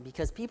poverty,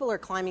 because people are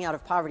climbing out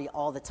of poverty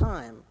all the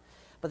time,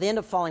 but they end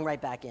up falling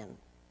right back in.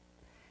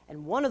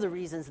 And one of the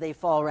reasons they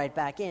fall right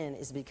back in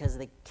is because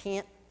they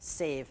can't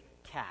save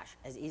cash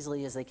as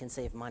easily as they can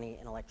save money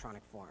in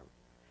electronic form.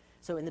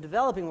 So in the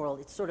developing world,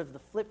 it's sort of the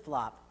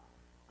flip-flop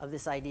of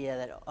this idea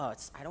that,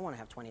 I don't want to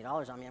have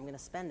 $20 on me, I'm going to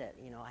spend it.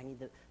 You know, I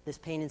need this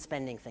pain in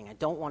spending thing. I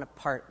don't want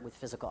to part with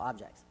physical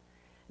objects.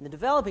 In the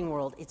developing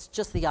world, it's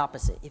just the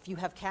opposite. If you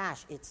have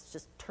cash, it's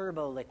just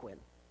turbo liquid.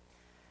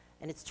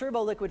 And it's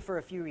turbo liquid for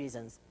a few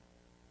reasons.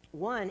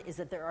 One is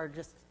that there are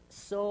just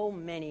so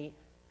many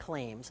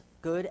claims,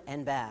 good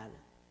and bad,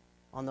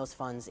 on those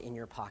funds in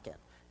your pocket.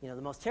 You know,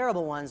 the most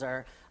terrible ones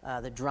are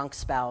the drunk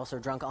spouse or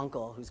drunk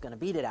uncle who's going to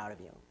beat it out of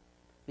you.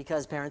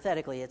 Because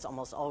parenthetically, it's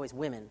almost always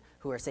women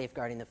who are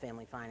safeguarding the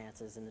family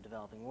finances in the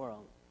developing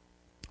world.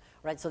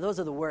 Right, so those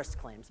are the worst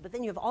claims. But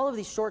then you have all of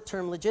these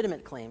short-term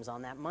legitimate claims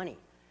on that money.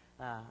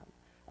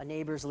 A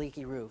neighbor's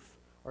leaky roof,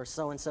 or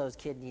so-and-so's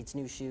kid needs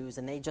new shoes,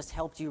 and they just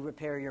helped you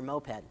repair your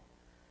moped.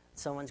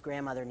 Someone's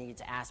grandmother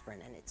needs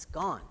aspirin, and it's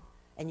gone.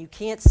 And you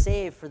can't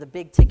save for the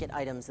big-ticket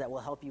items that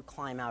will help you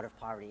climb out of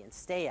poverty and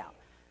stay out.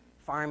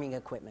 Farming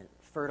equipment,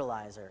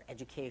 fertilizer,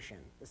 education,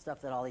 the stuff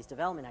that all these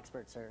development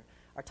experts are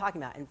talking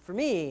about. And for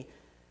me,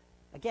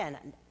 again,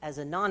 as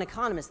a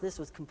non-economist, this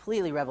was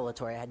completely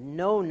revelatory. I had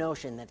no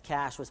notion that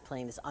cash was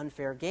playing this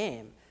unfair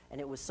game, and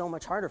it was so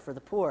much harder for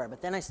the poor.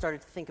 But then I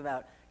started to think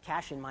about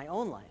cash in my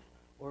own life,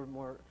 or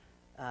more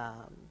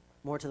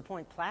to the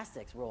point,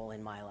 plastic's role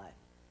in my life.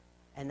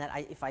 And that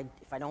if I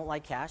don't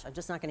like cash, I'm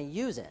just not going to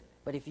use it.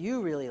 But if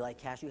you really like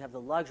cash, you have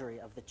the luxury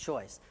of the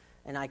choice.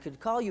 And I could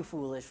call you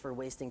foolish for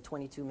wasting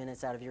 22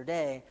 minutes out of your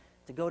day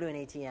to go to an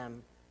ATM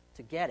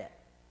to get it.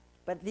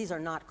 But these are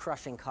not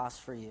crushing costs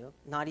for you,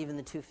 not even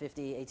the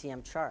 $2.50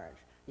 ATM charge.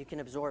 You can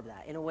absorb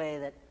that in a way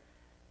that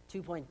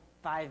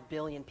 2.5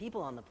 billion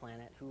people on the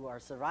planet who are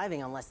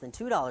surviving on less than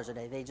 $2 a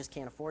day, they just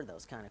can't afford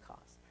those kind of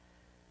costs.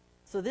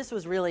 So this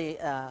was really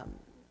a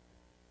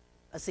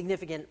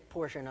significant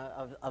portion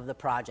of the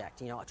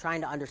project,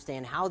 trying to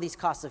understand how these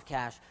costs of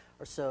cash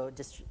are so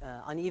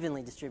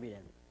unevenly distributed.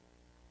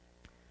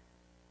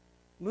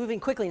 Moving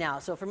quickly now,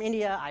 so from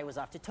India, I was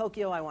off to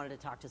Tokyo. I wanted to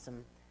talk to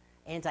some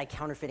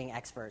anti-counterfeiting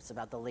experts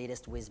about the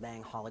latest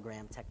whiz-bang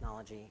hologram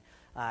technology.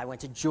 I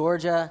went to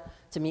Georgia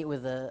to meet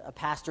with a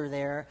pastor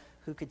there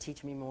who could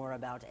teach me more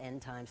about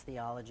end times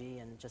theology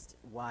and just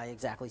why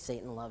exactly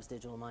Satan loves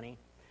digital money.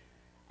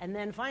 And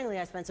then finally,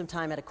 I spent some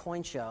time at a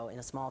coin show in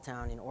a small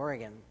town in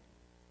Oregon.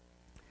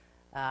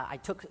 I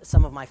took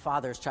some of my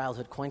father's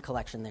childhood coin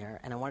collection there,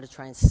 and I wanted to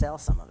try and sell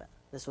some of it.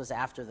 This was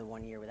after the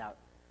 1 year without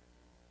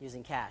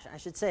using cash. And I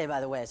should say,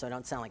 by the way, so I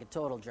don't sound like a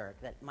total jerk,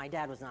 that my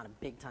dad was not a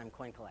big-time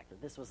coin collector.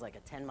 This was like a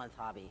 10-month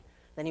hobby.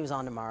 Then he was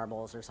on to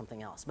marbles or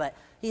something else. But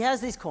he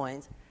has these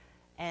coins,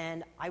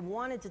 and I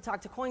wanted to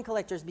talk to coin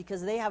collectors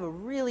because they have a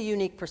really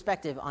unique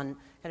perspective on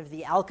kind of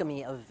the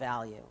alchemy of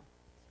value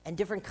and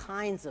different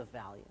kinds of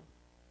value.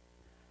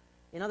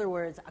 In other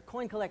words, a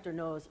coin collector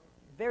knows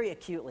very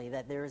acutely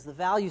that there is the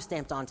value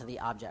stamped onto the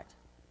object,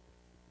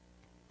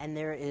 and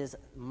there is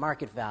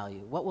market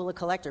value. What will a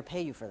collector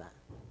pay you for that?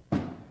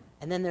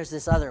 And then there's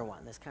this other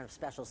one, this kind of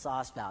special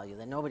sauce value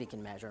that nobody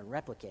can measure and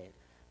replicate.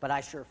 But I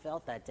sure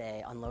felt that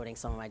day unloading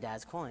some of my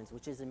dad's coins,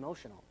 which is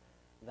emotional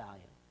value.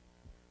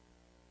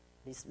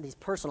 These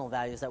personal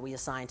values that we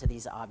assign to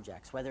these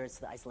objects, whether it's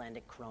the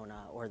Icelandic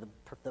krona or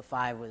the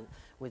 5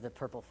 with the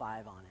purple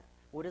 5 on it.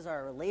 What is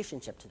our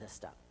relationship to this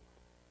stuff?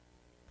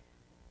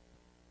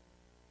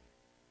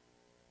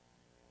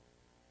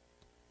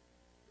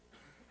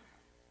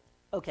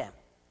 Okay,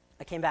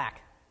 I came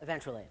back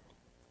eventually.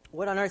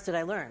 What on earth did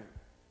I learn?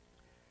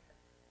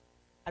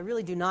 I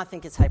really do not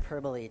think it's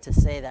hyperbole to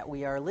say that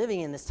we are living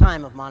in this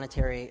time of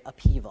monetary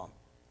upheaval.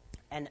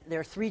 And there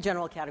are 3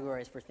 general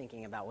categories for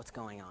thinking about what's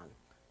going on.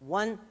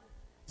 One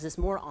is this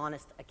more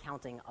honest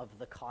accounting of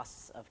the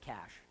costs of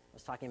cash. I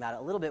was talking about it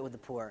a little bit with the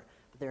poor,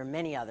 but there are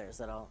many others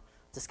that I'll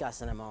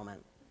discuss in a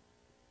moment.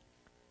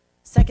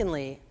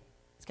 Secondly,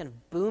 it's kind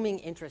of booming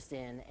interest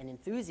in and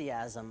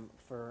enthusiasm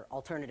for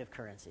alternative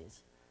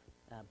currencies.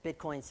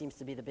 Bitcoin seems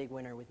to be the big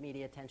winner with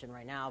media attention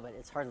right now, but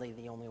it's hardly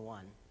the only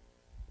one.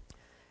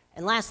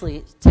 And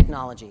lastly,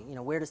 technology.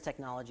 Where does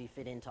technology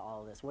fit into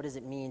all of this? What does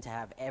it mean to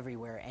have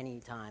everywhere,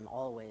 anytime,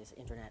 always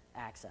internet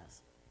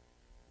access?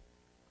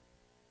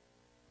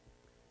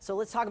 So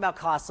let's talk about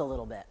costs a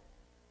little bit.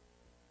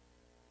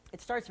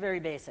 It starts very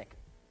basic.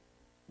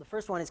 The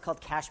first one is called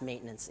cash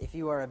maintenance. If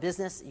you are a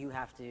business, you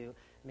have to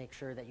make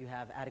sure that you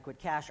have adequate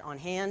cash on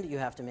hand. You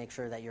have to make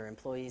sure that your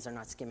employees are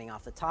not skimming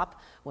off the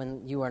top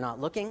when you are not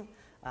looking.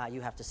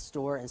 You have to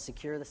store and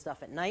secure the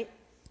stuff at night.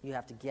 You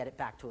have to get it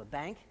back to a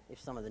bank. If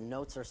some of the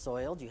notes are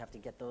soiled, you have to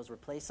get those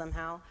replaced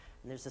somehow.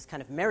 And there's this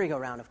kind of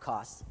merry-go-round of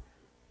costs.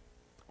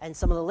 And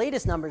some of the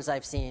latest numbers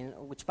I've seen,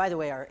 which, by the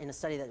way, are in a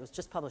study that was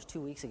just published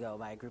 2 weeks ago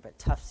by a group at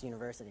Tufts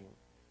University,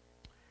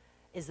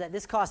 is that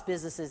this costs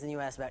businesses in the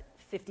U.S. about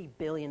 $50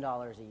 billion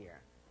a year.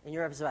 In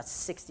Europe, it's about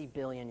 60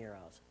 billion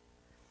euros.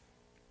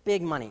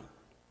 Big money.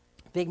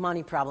 Big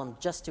money problem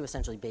just to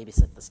essentially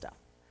babysit the stuff.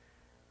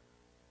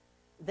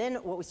 Then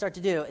what we start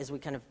to do is we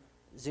kind of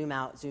zoom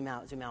out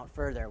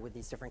further with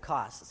these different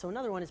costs. So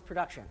another one is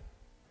production.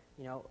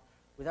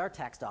 With our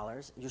tax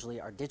dollars,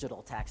 usually our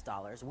digital tax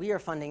dollars, we are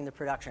funding the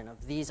production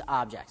of these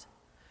objects.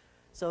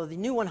 So the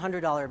new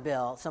 $100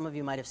 bill, some of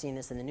you might have seen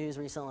this in the news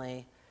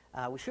recently.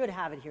 We should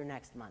have it here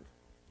next month.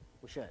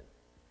 We should.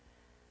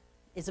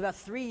 It's about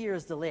 3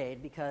 years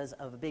delayed because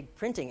of a big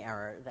printing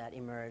error that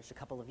emerged a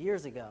couple of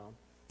years ago.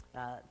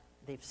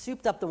 They've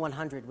souped up the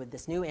 100 with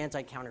this new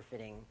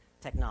anti-counterfeiting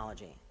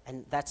technology.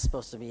 And that's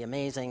supposed to be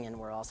amazing, and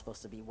we're all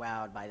supposed to be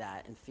wowed by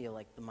that and feel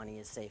like the money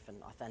is safe and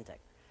authentic.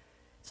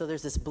 So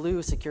there's this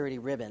blue security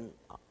ribbon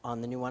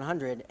on the new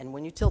 100, and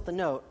when you tilt the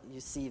note, you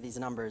see these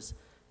numbers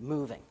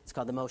moving. It's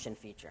called the motion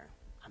feature.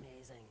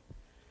 Amazing.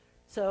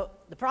 So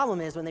the problem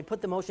is when they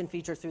put the motion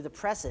feature through the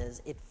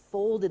presses, it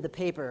folded the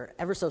paper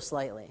ever so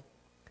slightly.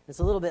 It's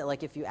a little bit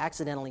like if you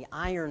accidentally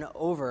iron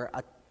over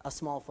a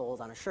small fold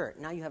on a shirt.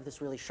 Now you have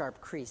this really sharp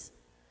crease.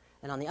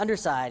 And on the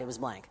underside, it was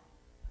blank.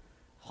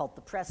 Halt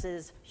the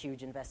presses,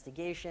 huge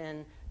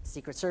investigation.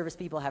 Secret Service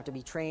people have to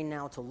be trained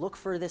now to look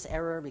for this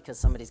error because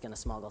somebody's going to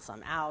smuggle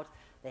some out.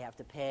 They have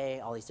to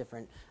pay all these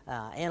different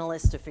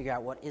analysts to figure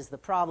out what is the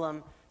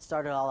problem,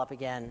 start it all up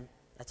again.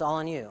 That's all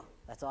on you.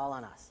 That's all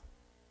on us.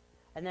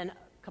 And then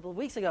a couple of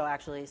weeks ago,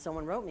 actually,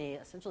 someone wrote me,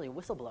 essentially a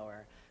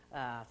whistleblower,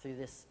 through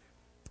this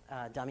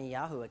dummy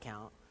Yahoo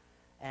account.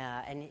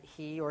 And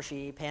he or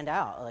she panned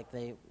out.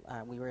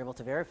 We were able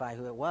to verify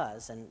who it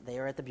was. And they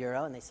were at the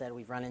bureau, and they said,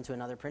 we've run into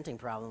another printing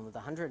problem with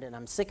 100, and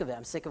I'm sick of it.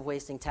 I'm sick of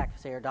wasting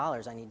taxpayer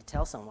dollars. I need to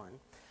tell someone.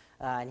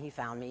 and he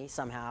found me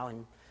somehow,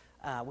 and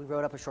we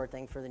wrote up a short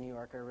thing for the New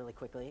Yorker really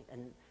quickly.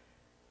 And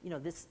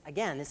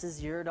this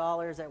is your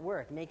dollars at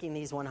work, making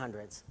these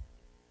 100s.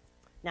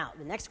 Now,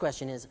 the next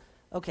question is,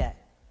 okay,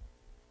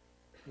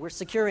 we're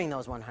securing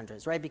those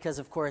 100s, right? Because,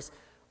 of course,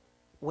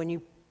 when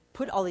you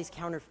put all these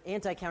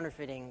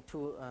anti-counterfeiting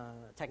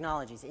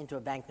technologies into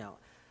a banknote,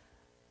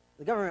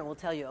 the government will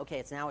tell you, okay,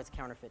 it's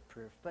counterfeit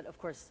proof. But, of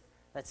course,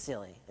 that's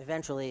silly.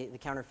 Eventually, the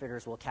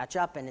counterfeiters will catch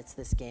up, and it's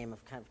this game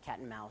of kind of cat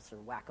and mouse or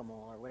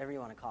whack-a-mole or whatever you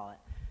want to call it,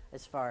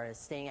 as far as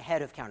staying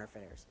ahead of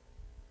counterfeiters.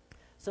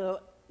 So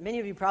many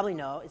of you probably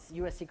know it's the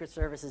U.S. Secret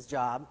Service's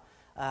job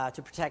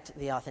to protect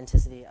the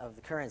authenticity of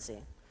the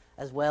currency,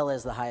 as well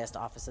as the highest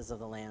offices of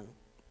the land.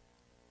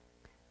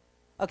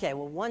 Okay,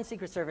 well, one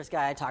Secret Service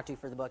guy I talked to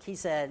for the book, he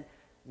said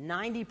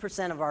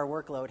 90% of our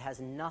workload has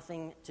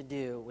nothing to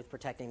do with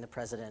protecting the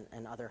president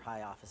and other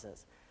high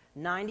offices.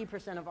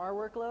 90% of our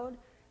workload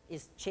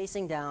is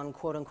chasing down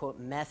quote-unquote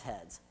meth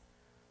heads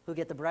who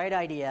get the bright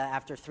idea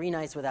after 3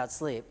 nights without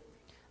sleep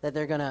that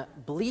they're going to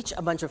bleach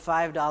a bunch of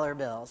 $5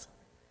 bills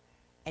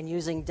and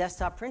using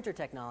desktop printer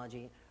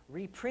technology,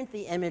 reprint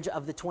the image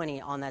of the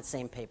 20 on that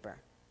same paper.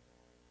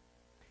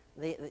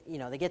 They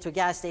get to a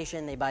gas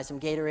station, they buy some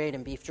Gatorade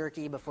and beef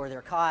jerky before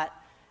they're caught,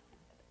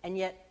 and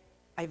yet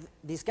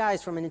these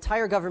guys from an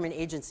entire government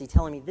agency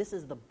telling me this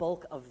is the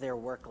bulk of their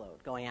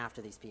workload going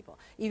after these people,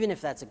 even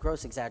if that's a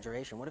gross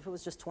exaggeration. What if it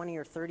was just 20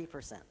 or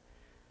 30%?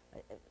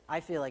 I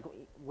feel like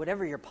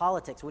whatever your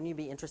politics, wouldn't you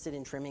be interested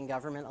in trimming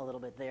government a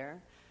little bit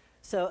there?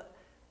 So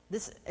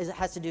this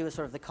has to do with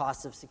sort of the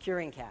cost of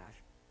securing cash.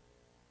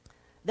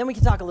 Then we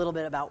can talk a little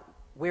bit about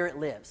where it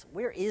lives.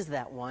 Where is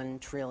that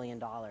 $1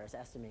 trillion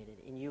estimated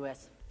in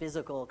U.S.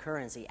 physical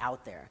currency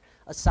out there,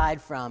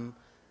 aside from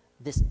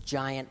this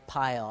giant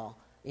pile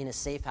in a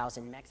safe house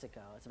in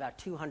Mexico? It's about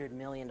 $200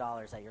 million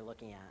that you're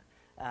looking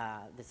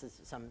at. This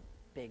is some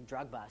big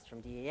drug bust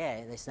from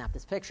DEA. They snapped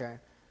this picture.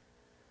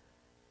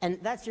 And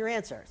that's your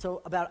answer.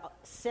 So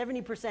about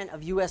 70%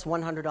 of U.S.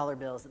 $100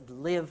 bills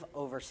live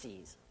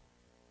overseas.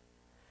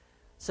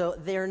 So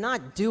they're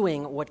not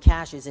doing what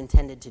cash is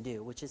intended to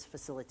do, which is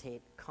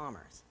facilitate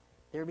commerce.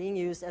 They're being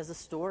used as a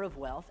store of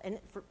wealth, and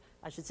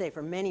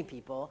for many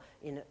people,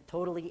 in a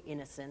totally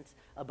innocent,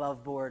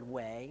 above-board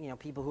way.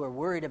 People who are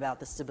worried about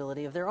the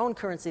stability of their own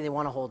currency, they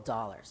want to hold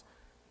dollars.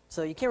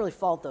 So you can't really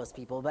fault those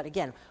people. But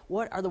again,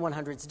 what are the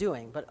 100s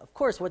doing? But of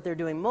course, what they're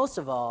doing most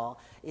of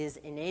all is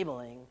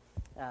enabling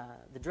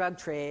the drug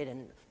trade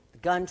and the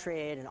gun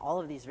trade and all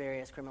of these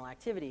various criminal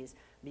activities,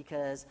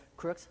 because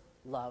crooks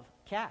love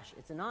cash.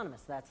 It's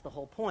anonymous. That's the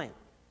whole point.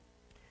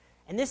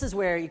 And this is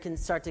where you can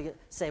start to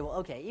say, well,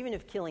 okay, even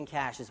if killing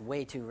cash is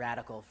way too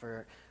radical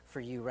for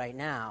you right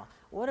now,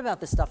 what about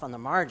the stuff on the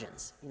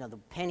margins? The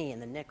penny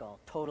and the nickel,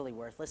 totally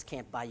worthless,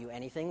 can't buy you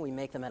anything. We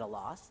make them at a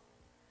loss.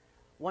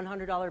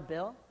 $100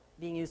 bill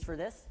being used for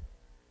this.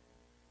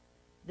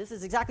 This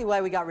is exactly why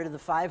we got rid of the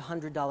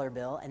 $500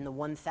 bill and the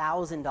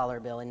 $1,000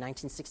 bill in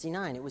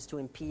 1969. It was to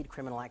impede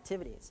criminal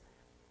activities.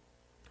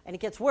 And it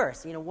gets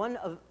worse. One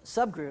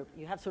subgroup,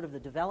 you have sort of the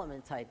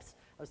development types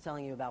I was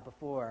telling you about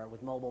before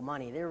with mobile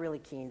money. They're really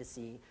keen to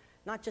see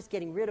not just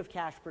getting rid of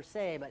cash per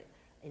se, but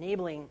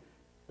enabling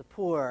the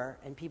poor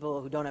and people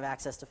who don't have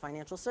access to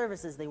financial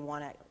services. They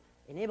want to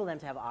enable them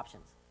to have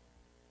options.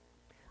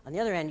 On the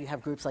other end, you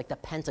have groups like the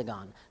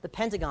Pentagon. The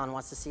Pentagon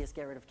wants to see us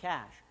get rid of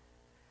cash.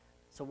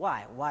 So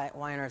why? Why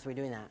on earth are we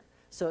doing that?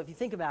 So if you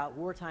think about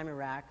wartime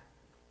Iraq,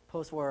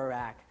 post-war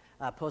Iraq,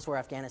 post-war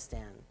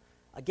Afghanistan,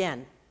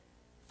 again,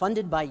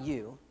 funded by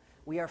you,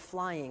 we are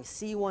flying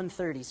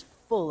C-130s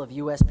full of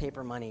U.S.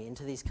 paper money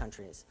into these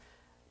countries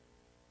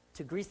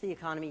to grease the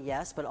economy,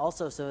 yes, but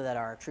also so that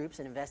our troops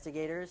and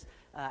investigators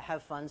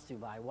have funds to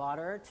buy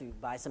water, to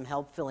buy some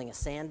help filling a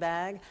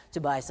sandbag, to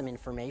buy some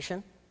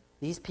information.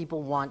 These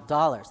people want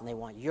dollars, and they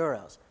want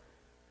euros.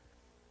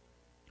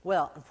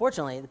 Well,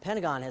 unfortunately, the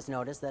Pentagon has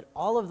noticed that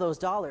all of those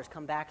dollars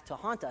come back to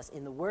haunt us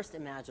in the worst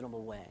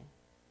imaginable way.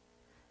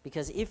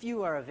 Because if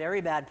you are a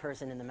very bad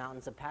person in the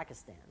mountains of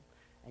Pakistan,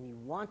 and you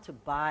want to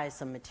buy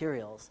some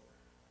materials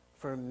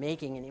for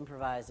making an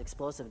improvised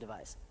explosive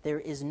device, there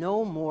is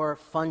no more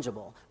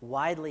fungible,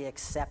 widely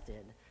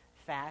accepted,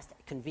 fast,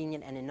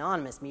 convenient, and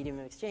anonymous medium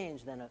of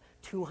exchange than a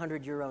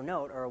 200-euro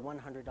note or a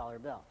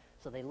 $100 bill.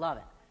 So they love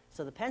it.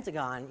 So the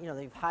Pentagon,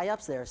 they have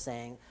high-ups there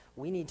saying,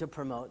 we need to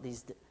promote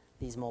these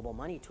mobile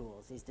money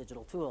tools, these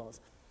digital tools.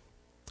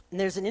 And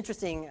there's an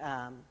interesting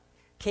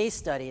case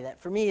study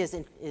that, for me,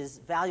 is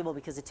valuable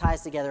because it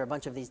ties together a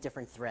bunch of these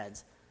different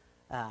threads.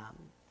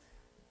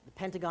 The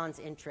Pentagon's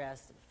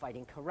interest in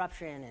fighting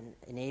corruption and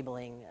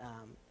enabling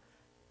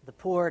the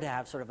poor to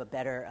have sort of a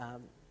better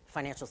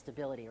financial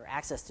stability or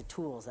access to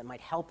tools that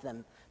might help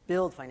them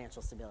build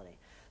financial stability.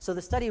 So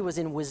the study was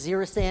in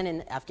Waziristan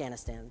in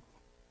Afghanistan.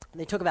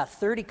 They took about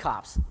 30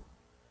 cops.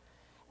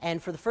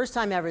 And for the first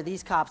time ever,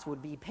 these cops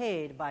would be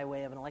paid by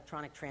way of an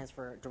electronic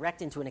transfer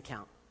direct into an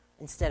account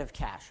instead of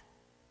cash.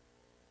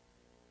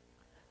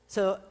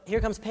 So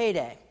here comes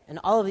payday. And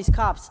all of these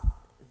cops,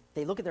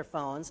 they look at their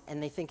phones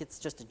and they think it's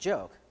just a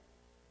joke.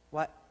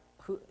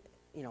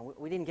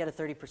 we didn't get a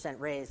 30%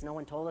 raise. No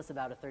one told us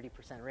about a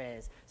 30%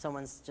 raise.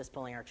 Someone's just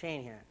pulling our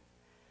chain here.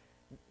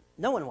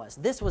 No one was.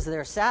 This was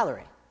their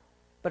salary.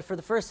 But for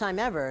the first time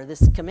ever,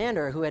 this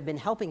commander who had been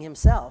helping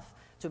himself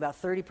to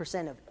about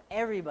 30% of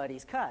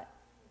everybody's cut,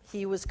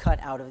 he was cut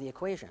out of the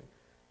equation.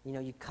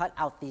 You cut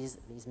out these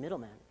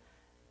middlemen.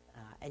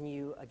 And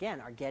you,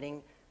 again, are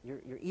getting,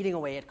 you're eating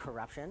away at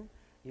corruption.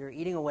 You're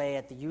eating away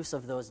at the use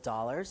of those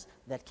dollars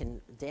that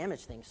can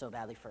damage things so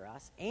badly for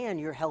us. And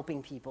you're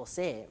helping people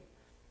save.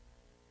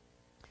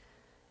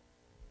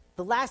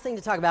 The last thing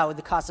to talk about with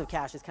the cost of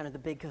cash is kind of the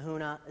big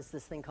kahuna. It's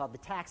this thing called the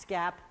tax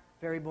gap.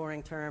 Very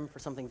boring term for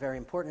something very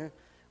important,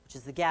 which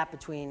is the gap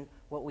between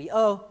what we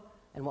owe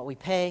and what we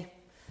pay.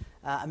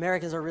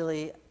 Americans are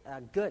really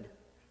good.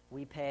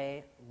 We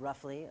pay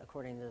roughly,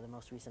 according to the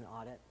most recent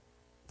audit,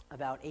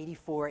 about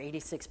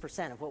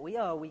 86% of what we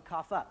owe, we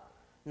cough up.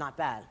 Not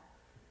bad.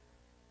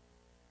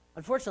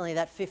 Unfortunately,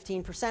 that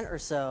 15% or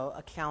so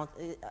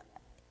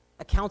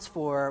accounts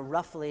for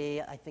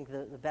roughly, I think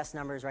the best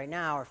numbers right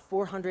now are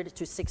 $400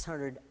 to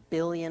 $600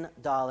 billion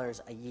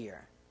a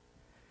year.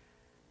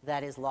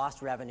 That is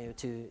lost revenue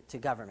to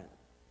government.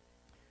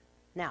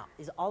 Now,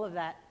 is all of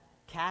that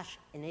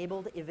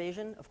cash-enabled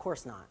evasion? Of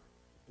course not.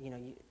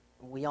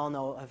 We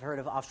all have heard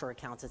of offshore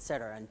accounts, et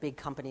cetera, and big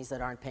companies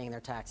that aren't paying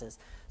their taxes.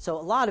 So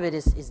a lot of it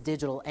is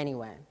digital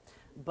anyway.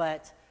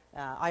 But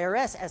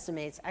IRS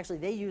estimates, actually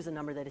they use a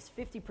number that is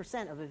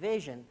 50% of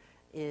evasion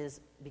is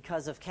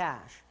because of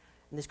cash.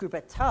 And this group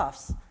at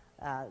Tufts,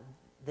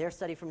 their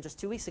study from just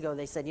 2 weeks ago,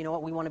 they said, you know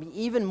what, we want to be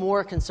even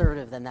more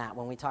conservative than that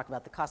when we talk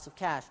about the cost of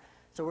cash.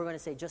 So we're going to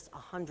say just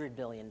 $100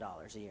 billion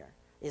a year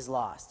is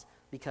lost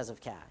because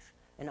of cash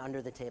and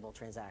under-the-table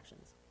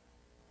transactions.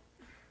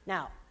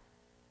 Now,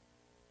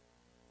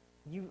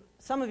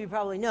 some of you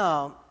probably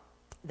know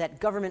that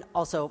government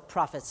also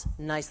profits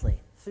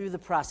nicely through the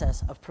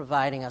process of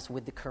providing us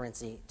with the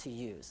currency to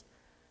use.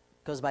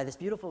 It goes by this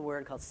beautiful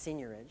word called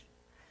seigniorage.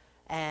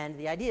 And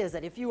the idea is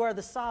that if you are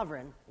the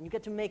sovereign and you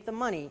get to make the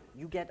money,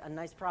 you get a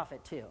nice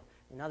profit too.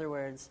 In other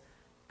words,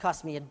 it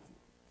cost me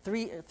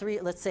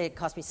let's say it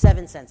cost me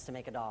 7 cents to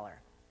make $1.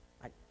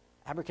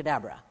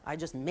 Abracadabra, I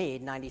just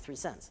made 93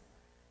 cents.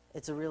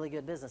 It's a really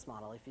good business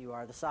model if you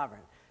are the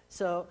sovereign.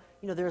 So,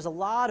 there's a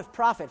lot of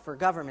profit for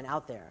government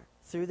out there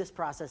through this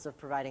process of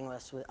providing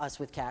us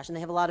with cash, and they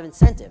have a lot of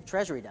incentive,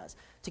 Treasury does,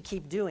 to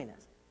keep doing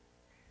this.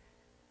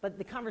 But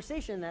the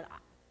conversation that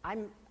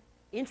I'm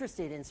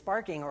interested in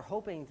sparking or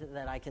hoping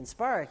that I can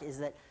spark is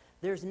that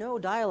there's no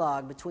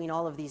dialogue between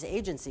all of these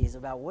agencies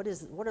about what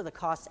are the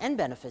costs and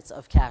benefits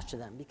of cash to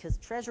them, because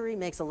Treasury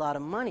makes a lot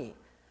of money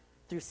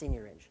through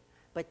seigniorage.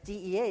 But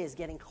DEA is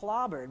getting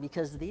clobbered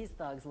because these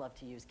thugs love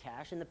to use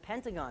cash, and the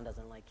Pentagon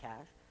doesn't like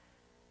cash.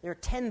 There are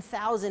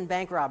 10,000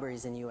 bank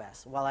robberies in the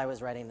U.S. while I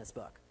was writing this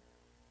book.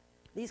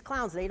 These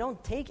clowns, they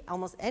don't take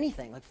almost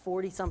anything, like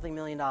 $40-something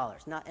million,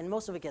 and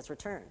most of it gets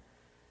returned.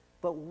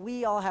 But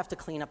we all have to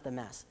clean up the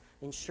mess.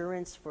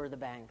 Insurance for the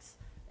banks,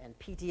 and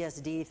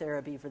PTSD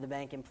therapy for the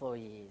bank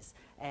employees,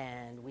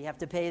 and we have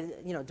to pay,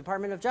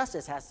 Department of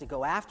Justice has to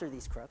go after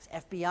these crooks.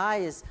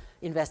 FBI is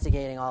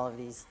investigating all of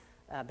these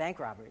bank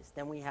robberies.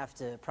 Then we have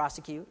to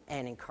prosecute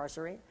and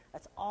incarcerate.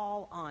 That's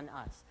all on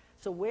us.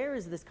 So where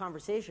is this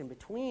conversation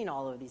between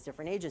all of these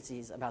different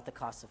agencies about the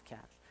cost of cash?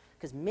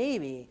 Because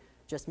maybe,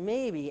 just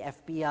maybe,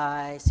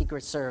 FBI,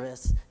 Secret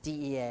Service,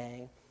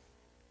 DEA,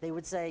 they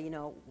would say,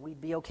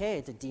 we'd be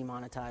okay to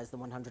demonetize the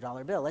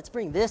 $100 bill. Let's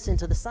bring this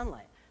into the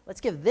sunlight.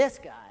 Let's give this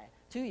guy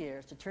 2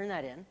 years to turn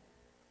that in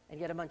and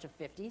get a bunch of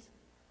 50s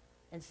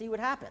and see what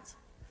happens.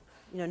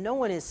 No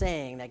one is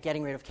saying that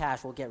getting rid of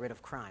cash will get rid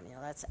of crime.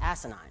 That's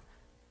asinine.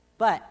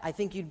 But I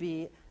think you'd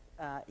be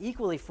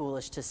equally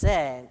foolish to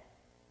say,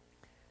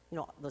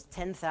 those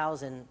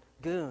 10,000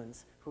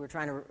 goons who were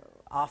trying to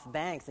off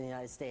banks in the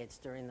United States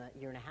during the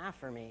year and a half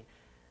for me,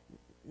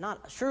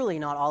 surely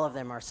not all of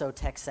them are so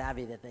tech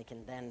savvy that they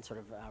can then sort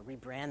of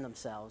rebrand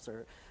themselves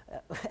or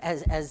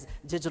as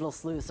digital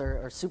sleuths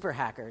or super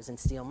hackers and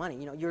steal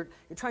money. You're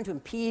trying to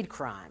impede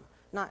crime,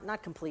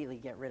 not completely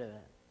get rid of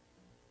it.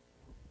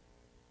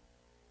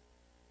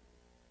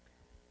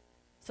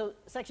 So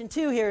section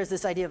 2 here is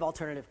this idea of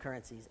alternative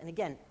currencies. And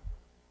again,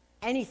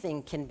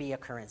 anything can be a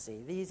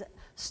currency. These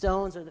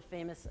stones are the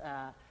famous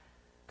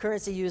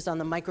currency used on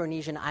the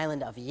Micronesian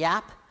island of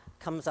Yap.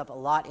 Comes up a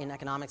lot in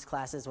economics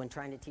classes when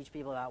trying to teach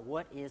people about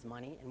what is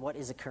money and what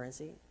is a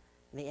currency.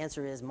 And the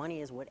answer is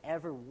money is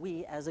whatever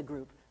we as a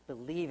group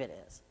believe it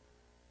is.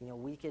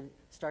 We could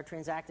start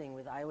transacting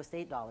with Iowa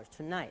State dollars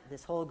tonight,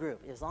 this whole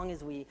group, as long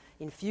as we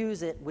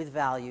infuse it with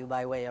value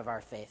by way of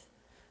our faith.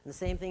 And the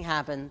same thing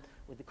happened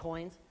with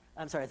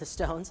the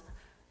stones.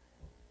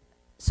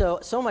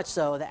 So much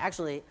so that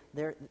actually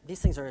these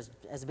things are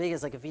as big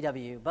as like a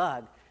VW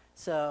bug.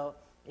 So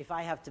if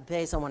I have to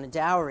pay someone a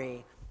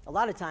dowry, a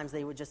lot of times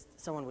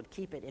someone would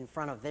keep it in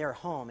front of their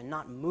home and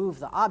not move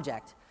the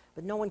object,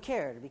 but no one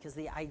cared because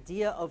the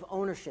idea of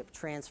ownership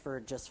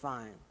transferred just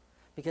fine,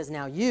 because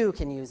now you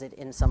can use it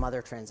in some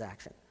other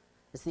transaction.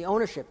 It's the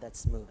ownership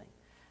that's moving.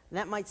 And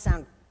that might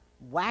sound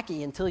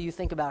wacky until you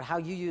think about how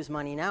you use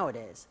money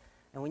nowadays.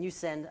 And when you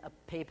send a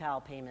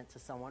PayPal payment to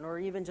someone, or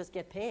even just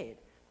get paid,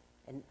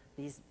 and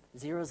these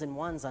zeros and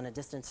ones on a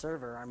distant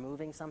server are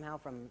moving somehow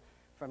from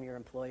your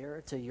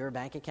employer to your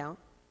bank account,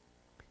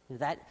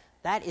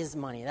 that is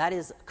money. That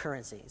is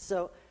currency.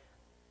 So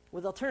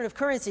with alternative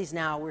currencies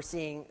now, we're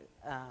seeing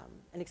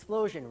an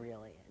explosion,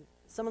 really.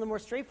 Some of the more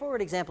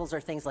straightforward examples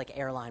are things like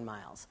airline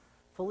miles.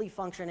 Fully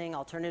functioning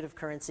alternative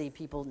currency,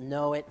 people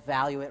know it,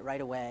 value it right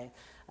away.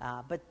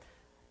 But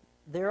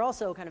they're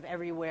also kind of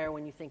everywhere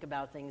when you think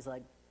about things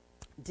like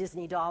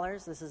Disney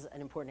dollars. This is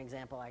an important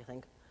example, I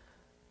think,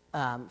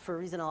 for a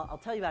reason I'll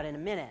tell you about in a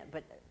minute.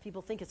 But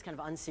people think it's kind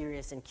of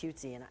unserious and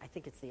cutesy, and I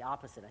think it's the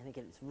opposite. I think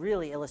it's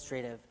really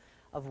illustrative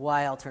of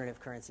why alternative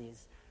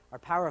currencies are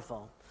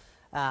powerful.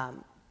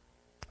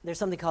 There's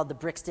something called the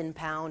Brixton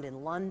Pound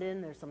in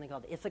London. There's something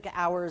called Ithaca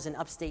Hours in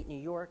upstate New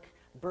York,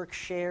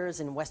 Berkshires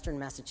in western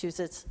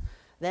Massachusetts.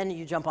 Then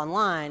you jump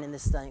online, and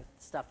this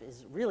stuff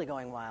is really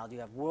going wild. You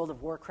have World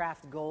of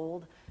Warcraft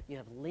gold. You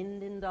have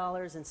Linden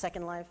dollars in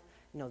Second Life.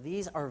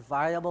 These are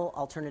viable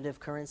alternative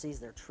currencies.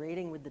 They're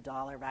trading with the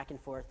dollar back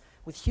and forth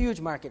with huge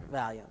market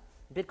value.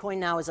 Bitcoin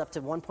now is up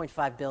to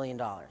 $1.5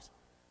 billion.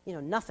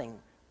 Nothing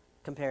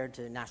compared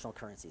to national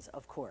currencies,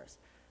 of course.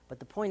 But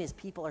the point is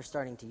people are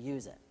starting to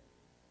use it.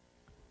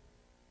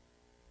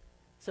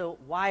 So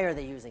why are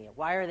they using it?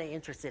 Why are they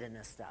interested in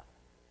this stuff?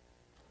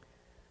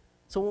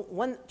 So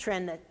one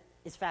trend that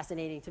is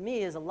fascinating to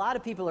me is a lot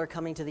of people are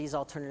coming to these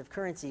alternative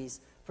currencies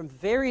from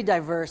very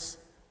diverse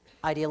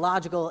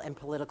ideological and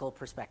political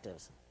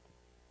perspectives.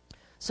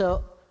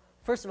 So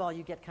first of all,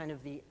 you get kind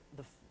of the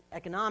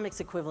economics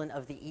equivalent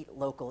of the eat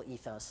local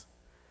ethos.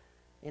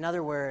 In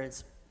other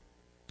words,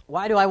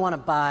 why do I want to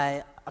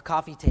buy a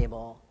coffee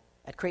table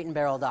at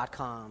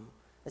crateandbarrel.com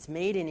that's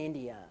made in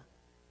India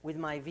with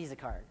my Visa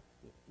card?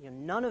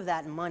 None of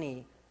that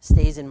money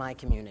stays in my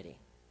community.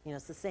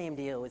 It's the same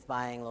deal with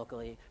buying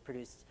locally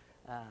produced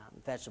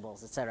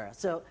vegetables, et cetera.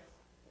 So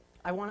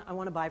I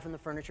want to buy from the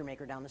furniture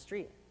maker down the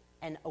street.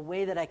 And a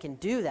way that I can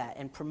do that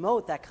and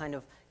promote that kind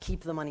of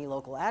keep the money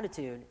local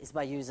attitude is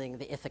by using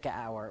the Ithaca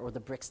Hour or the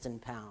Brixton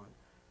Pound.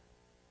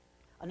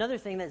 Another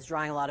thing that's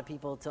drawing a lot of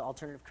people to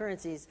alternative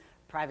currencies,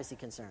 privacy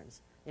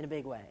concerns in a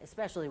big way,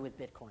 especially with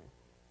Bitcoin.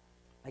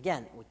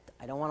 Again,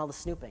 I don't want all the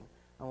snooping.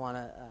 I want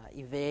to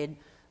evade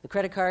the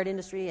credit card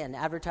industry and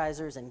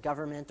advertisers and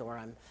government, or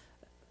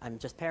I'm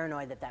just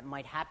paranoid that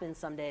might happen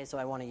someday, so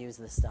I want to use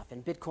this stuff.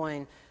 And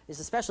Bitcoin is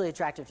especially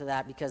attractive to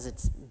that because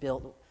it's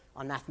built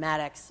on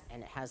mathematics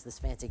and it has this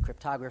fancy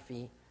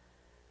cryptography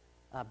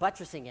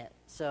buttressing it.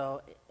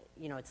 So,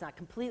 it's not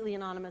completely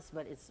anonymous,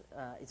 but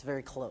it's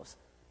very close.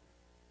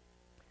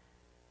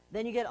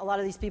 Then you get a lot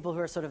of these people who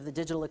are sort of the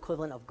digital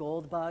equivalent of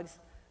gold bugs.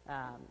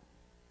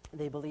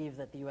 They believe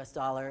that the US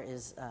dollar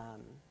is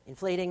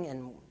inflating,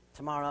 and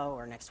tomorrow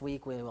or next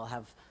week we will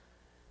have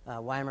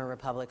Weimar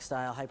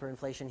Republic-style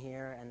hyperinflation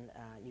here, and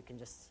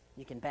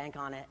you can bank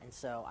on it, and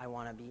so I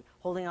want to be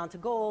holding on to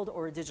gold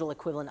or a digital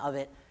equivalent of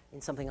it in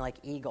something like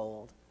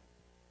e-gold.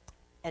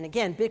 And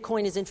again,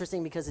 Bitcoin is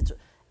interesting because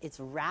it's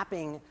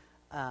wrapping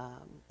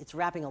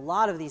a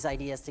lot of these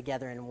ideas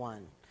together in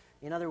one.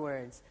 In other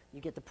words, you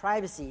get the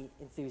privacy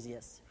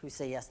enthusiasts who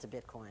say yes to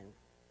Bitcoin.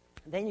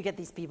 Then you get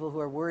these people who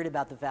are worried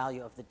about the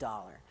value of the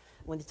dollar.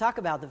 When they talk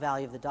about the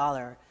value of the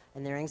dollar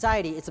and their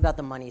anxiety, it's about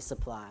the money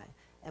supply.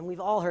 And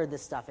we've all heard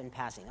this stuff in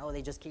passing. Oh,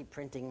 they just keep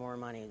printing more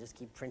money, just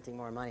keep printing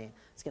more money.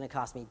 It's going to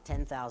cost me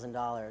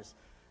 $10,000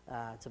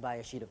 to buy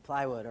a sheet of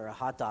plywood or a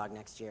hot dog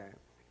next year.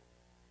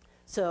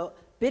 So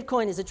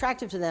Bitcoin is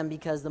attractive to them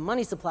because the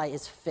money supply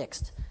is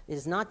fixed. It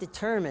is not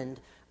determined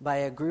by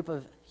a group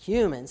of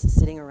humans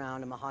sitting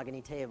around a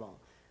mahogany table.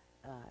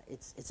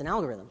 It's an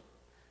algorithm.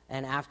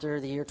 And after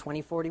the year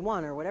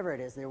 2041 or whatever it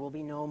is, there will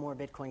be no more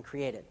Bitcoin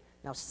created.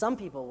 Now, some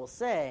people will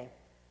say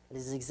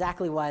this is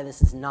exactly why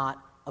this is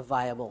not a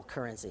viable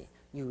currency.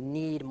 You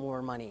need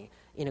more money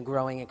in a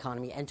growing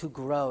economy and to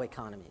grow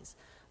economies.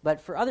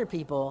 But for other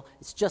people,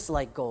 it's just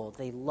like gold.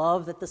 They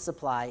love that the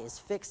supply is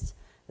fixed,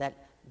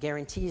 that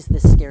guarantees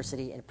this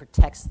scarcity and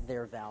protects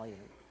their value.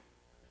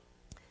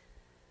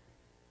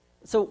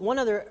 So one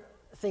other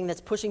thing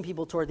that's pushing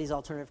people toward these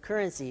alternative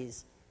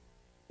currencies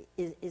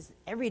is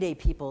everyday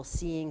people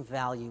seeing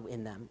value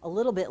in them, a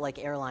little bit like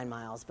airline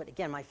miles. But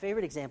again, my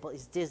favorite example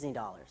is Disney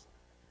dollars,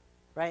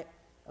 right?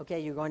 Okay,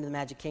 you're going to the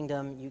Magic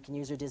Kingdom. You can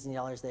use your Disney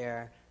dollars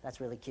there.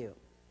 That's really cute.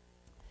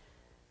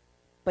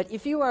 But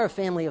if you are a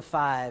family of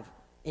 5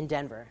 in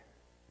Denver,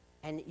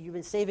 and you've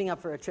been saving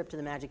up for a trip to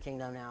the Magic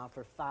Kingdom now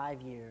for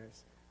 5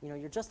 years,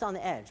 you're just on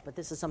the edge, but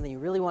this is something you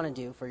really want to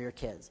do for your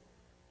kids.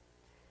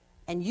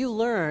 And you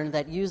learn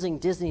that using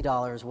Disney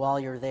dollars while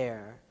you're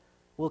there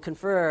will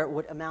confer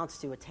what amounts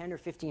to a 10 or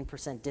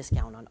 15%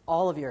 discount on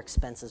all of your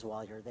expenses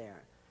while you're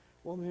there.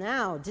 Well,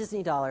 now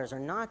Disney dollars are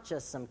not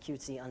just some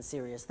cutesy,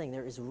 unserious thing.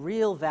 There is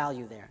real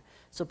value there.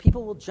 So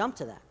people will jump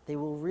to that. They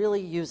will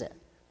really use it.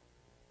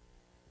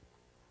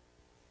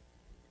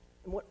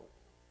 And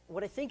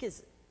what I think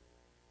is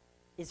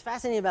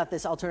fascinating about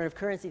this alternative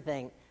currency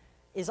thing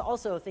is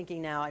also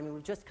thinking now,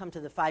 we've just come to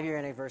the 5-year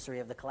anniversary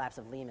of the collapse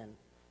of Lehman.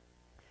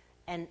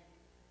 And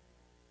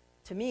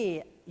to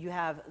me, you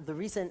have the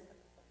recent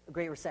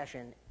Great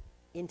Recession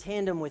in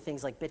tandem with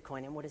things like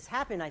Bitcoin. And what has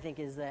happened, I think,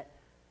 is that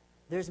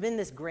there's been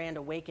this grand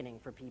awakening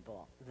for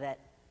people that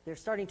they're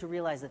starting to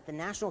realize that the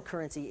national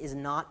currency is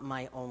not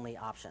my only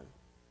option.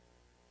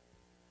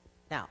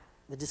 Now,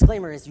 the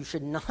disclaimer is you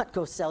should not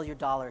go sell your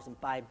dollars and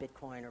buy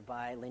Bitcoin or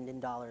buy Linden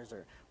dollars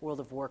or World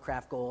of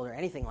Warcraft gold or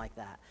anything like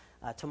that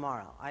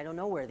tomorrow. I don't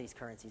know where these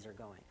currencies are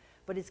going.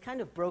 But it's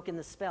kind of broken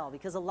the spell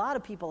because a lot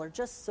of people are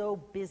just so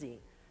busy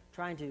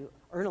trying to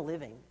earn a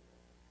living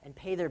and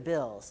pay their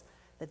bills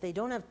that they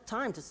don't have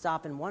time to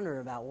stop and wonder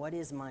about what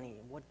is money,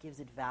 what gives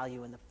it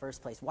value in the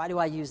first place, why do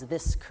I use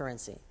this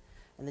currency?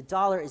 And the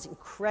dollar is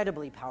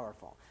incredibly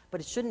powerful,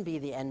 but it shouldn't be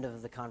the end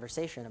of the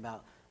conversation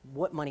about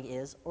what money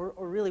is or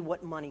really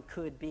what money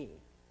could be.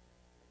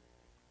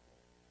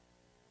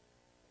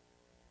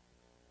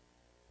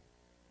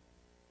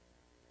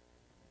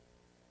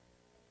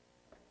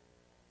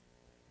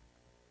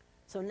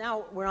 So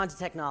now we're on to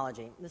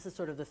technology. This is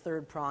sort of the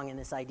third prong in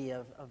this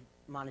idea of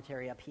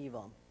monetary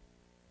upheaval.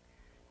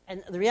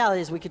 And the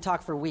reality is we could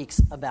talk for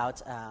weeks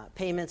about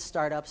payments,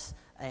 startups,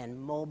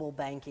 and mobile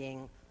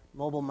banking,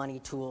 mobile money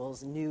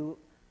tools, new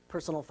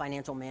personal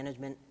financial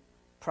management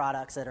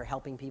products that are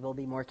helping people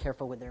be more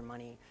careful with their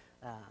money.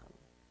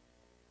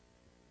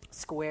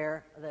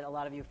 Square, that a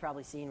lot of you have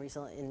probably seen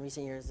in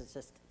recent years, it's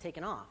just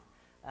taken off.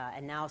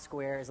 And now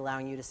Square is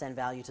allowing you to send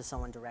value to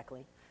someone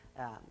directly.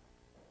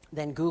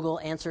 Then Google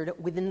answered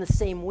within the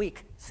same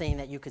week saying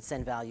that you could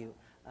send value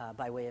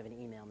by way of an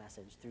email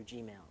message through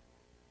Gmail.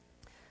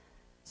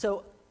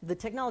 So the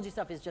technology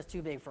stuff is just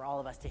too big for all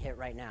of us to hit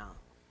right now.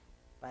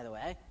 By the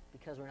way,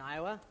 because we're in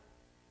Iowa,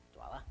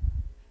 Dwala,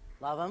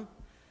 love them.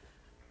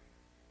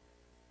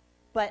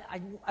 But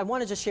I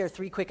want to just share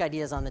 3 quick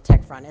ideas on the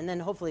tech front, and then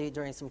hopefully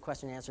during some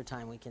question and answer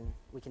time we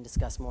can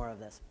discuss more of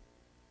this.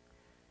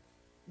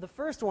 The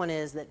first one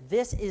is that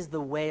this is the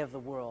way of the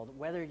world,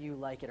 whether you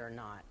like it or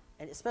not,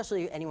 and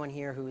especially anyone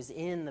here who is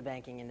in the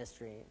banking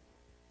industry.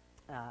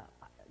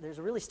 There's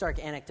a really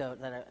stark anecdote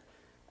that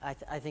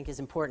I think is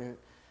important.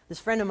 This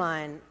friend of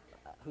mine,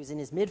 who's in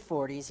his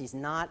mid-40s, he's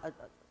not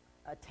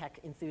a tech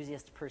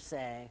enthusiast per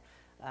se.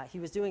 He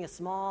was doing a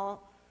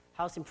small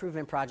house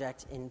improvement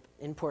project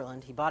in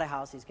Portland. He bought a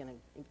house. He's going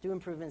to do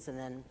improvements and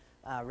then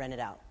rent it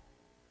out.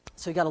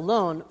 So he got a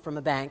loan from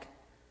a bank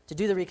to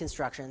do the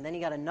reconstruction. Then he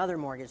got another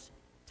mortgage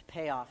to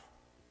pay off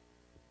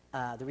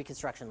the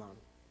reconstruction loan.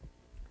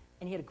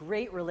 And he had a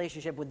great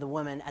relationship with the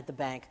woman at the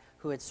bank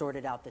who had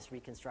sorted out this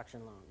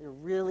reconstruction loan. They're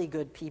really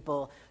good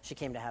people. She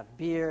came to have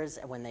beers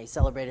when they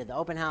celebrated the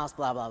open house,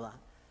 blah, blah, blah.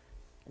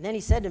 And then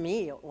he said to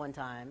me one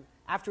time,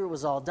 after it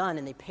was all done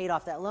and they paid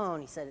off that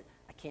loan, he said,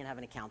 I can't have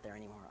an account there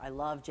anymore. I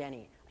love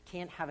Jenny. I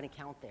can't have an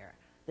account there.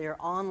 Their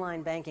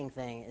online banking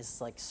thing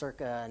is like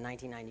circa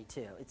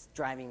 1992. It's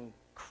driving me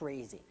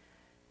crazy.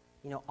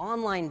 You know,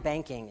 online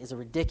banking is a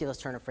ridiculous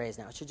turn of phrase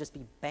now. It should just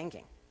be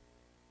banking.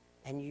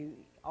 And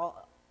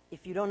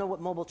if you don't know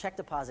what mobile check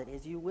deposit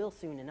is, you will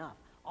soon enough.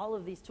 All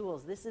of these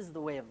tools, this is the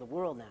way of the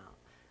world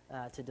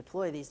now, to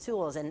deploy these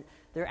tools. And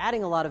they're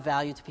adding a lot of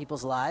value to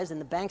people's lives.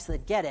 And the banks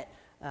that get it,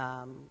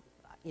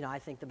 I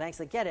think the banks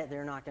that get it,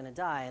 they're not going to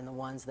die. And the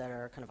ones that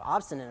are kind of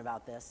obstinate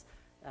about this,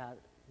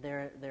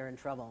 they're in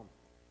trouble.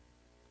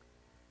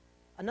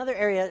 Another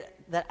area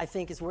that I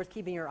think is worth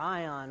keeping your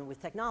eye on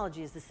with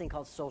technology is this thing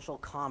called social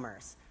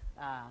commerce.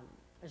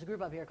 There's a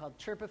group up here called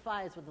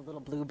Chirpify. It's with the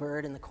little blue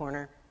bird in the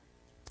corner.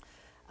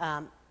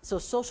 So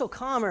social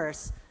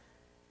commerce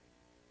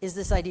is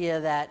this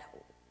idea that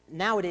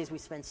nowadays we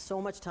spend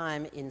so much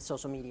time in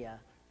social media,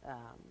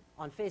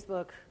 on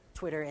Facebook,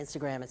 Twitter,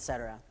 Instagram,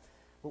 etc.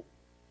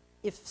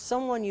 If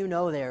someone you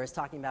know there is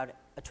talking about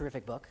a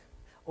terrific book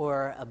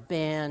or a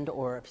band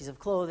or a piece of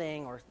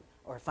clothing or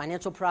a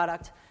financial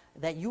product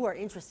that you are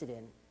interested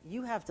in,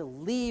 you have to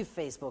leave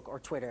Facebook or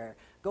Twitter,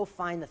 go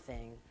find the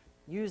thing,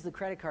 use the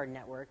credit card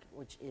network,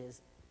 which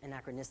is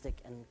anachronistic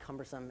and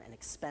cumbersome and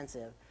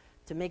expensive,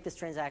 to make this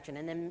transaction,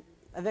 and then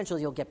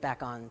eventually you'll get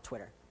back on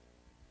Twitter.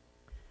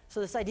 So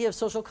this idea of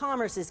social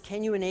commerce is,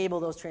 can you enable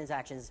those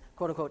transactions,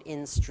 quote unquote,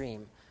 in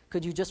stream?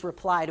 Could you just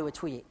reply to a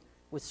tweet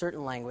with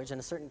certain language and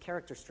a certain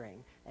character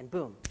string, and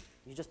boom,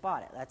 you just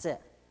bought it, that's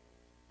it.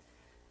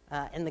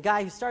 And the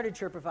guy who started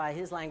Chirpify,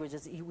 his language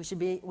is, we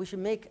should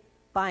make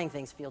buying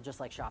things feel just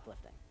like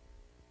shoplifting.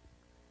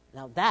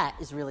 Now that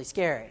is really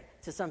scary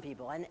to some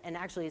people, and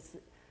actually it's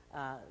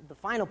the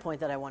final point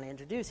that I want to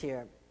introduce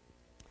here,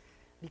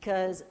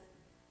 because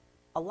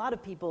a lot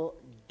of people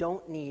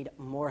don't need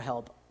more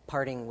help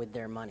parting with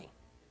their money.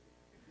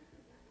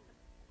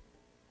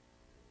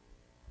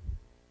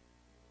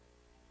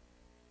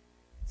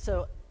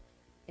 So,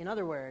 in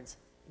other words,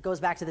 it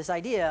goes back to this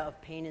idea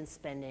of pain and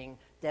spending,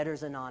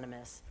 debtors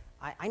anonymous.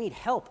 I need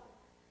help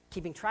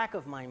keeping track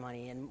of my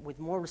money and with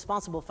more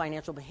responsible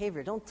financial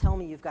behavior. Don't tell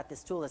me you've got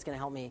this tool that's going to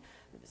help me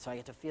so I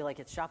get to feel like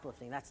it's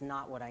shoplifting. That's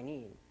not what I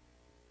need.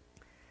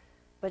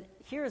 But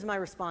here is my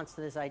response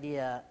to this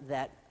idea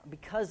that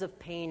because of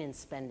pain and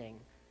spending,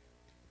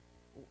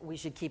 we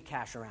should keep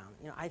cash around.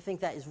 I think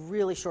that is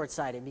really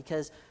short-sighted,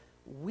 because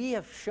we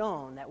have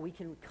shown that we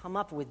can come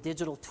up with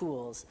digital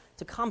tools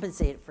to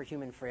compensate for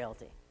human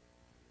frailty.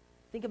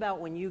 Think about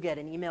when you get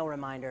an email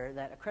reminder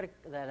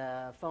that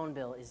a phone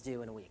bill is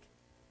due in a week.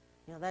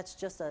 You know, that's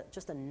just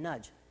a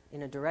nudge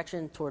in a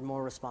direction toward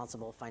more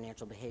responsible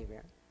financial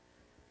behavior.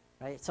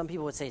 Right? Some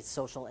people would say it's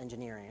social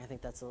engineering. I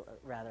think that's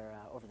rather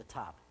over the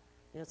top.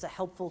 You know, it's a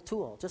helpful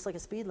tool, just like a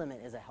speed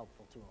limit is a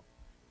helpful tool.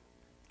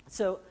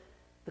 So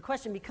the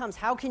question becomes,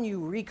 how can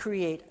you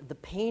recreate the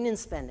pain in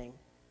spending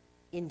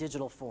in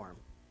digital form?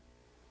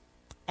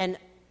 And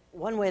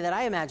one way that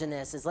I imagine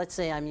this is, let's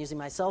say I'm using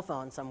my cell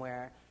phone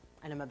somewhere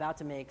and I'm about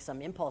to make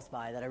some impulse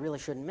buy that I really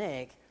shouldn't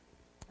make,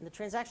 and the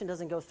transaction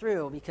doesn't go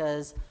through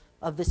because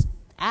of this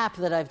app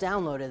that I've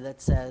downloaded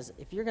that says,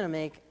 if you're going to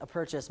make a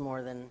purchase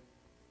more than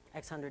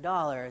X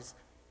 $100,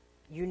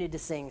 you need to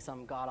sing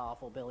some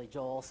god-awful Billy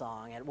Joel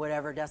song at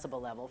whatever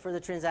decibel level for the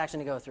transaction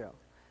to go through.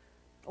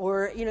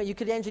 Or, you know, you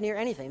could engineer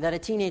anything, that a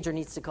teenager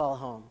needs to call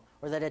home,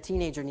 or that a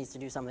teenager needs to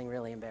do something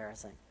really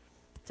embarrassing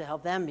to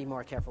help them be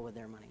more careful with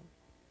their money.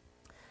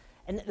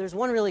 And there's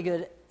one really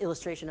good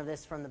illustration of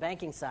this from the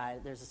banking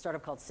side. There's a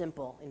startup called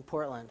Simple in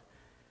Portland,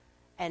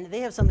 and they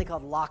have something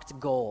called locked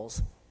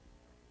goals.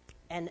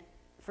 And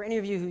for any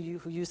of you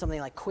who use something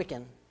like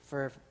Quicken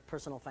for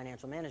personal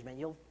financial management,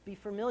 you'll be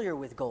familiar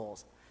with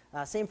goals.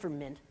 Same for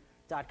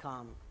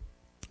Mint.com.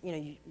 You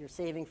know, you're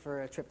saving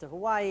for a trip to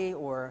Hawaii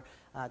or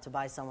to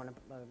buy someone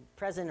a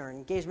present or an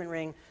engagement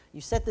ring.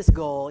 You set this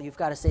goal. You've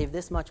got to save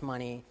this much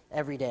money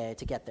every day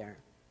to get there.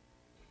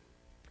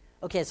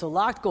 Okay, so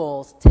locked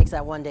goals takes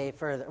that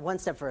one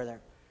step further.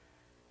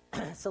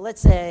 So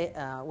let's say,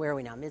 where are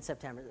we now?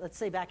 Mid-September. Let's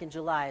say back in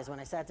July is when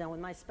I sat down with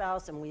my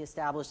spouse and we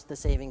established the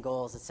saving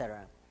goals,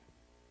 etc.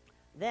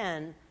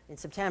 Then, in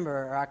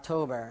September or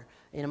October,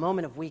 in a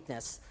moment of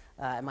weakness,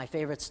 at my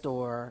favorite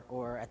store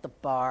or at the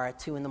bar at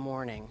 2 in the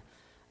morning,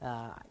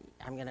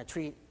 I'm going to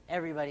treat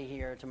everybody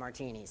here to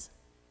martinis.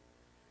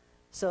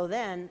 So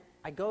then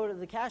I go to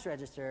the cash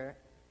register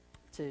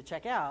to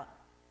check out,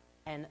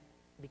 and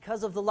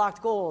because of the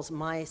locked goals,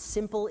 my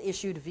Simple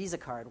issued Visa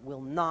card will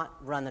not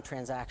run the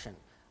transaction.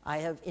 I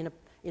have, in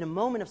a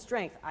moment of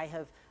strength, I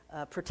have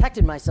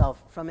protected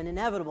myself from an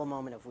inevitable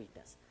moment of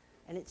weakness.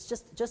 And it's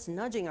just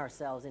nudging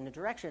ourselves in the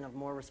direction of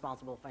more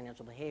responsible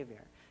financial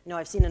behavior. You know,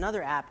 I've seen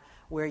another app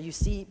where you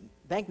see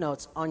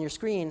banknotes on your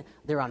screen,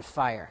 they're on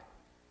fire,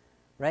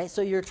 right?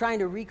 So you're trying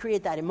to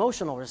recreate that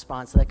emotional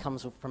response that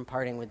comes from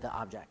parting with the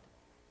object.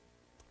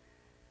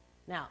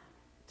 Now,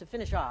 to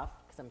finish off,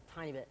 because I'm a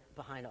tiny bit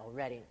behind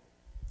already,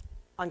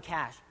 on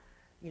cash,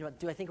 you know,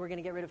 do I think we're going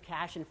to get rid of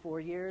cash in 4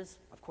 years?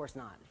 Of course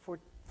not.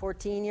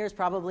 14 years,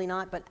 probably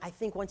not. But I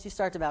think once you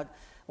start to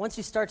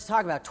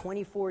talk about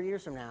 24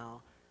 years from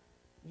now,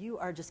 you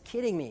are just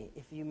kidding me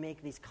if you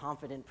make these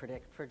confident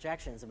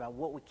projections about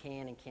what we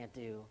can and can't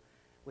do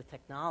with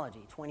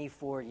technology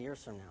 24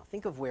 years from now.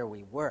 Think of where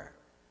we were.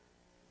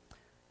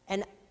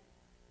 And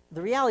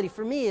the reality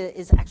for me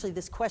is actually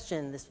this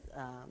question, this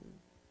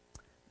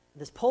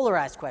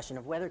polarized question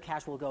of whether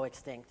cash will go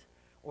extinct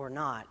or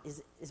not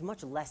is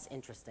much less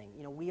interesting.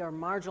 You know, we are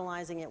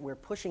marginalizing it, we're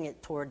pushing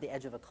it toward the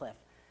edge of a cliff.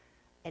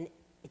 And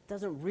it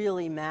doesn't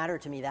really matter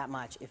to me that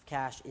much if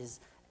cash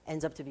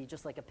ends up to be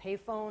just like a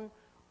payphone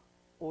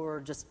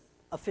or just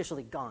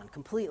officially gone,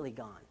 completely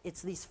gone.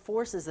 It's these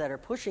forces that are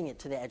pushing it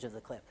to the edge of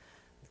the cliff.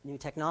 New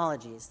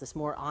technologies, this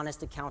more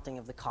honest accounting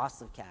of the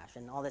costs of cash,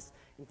 and all this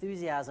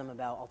enthusiasm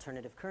about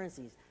alternative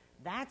currencies.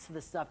 That's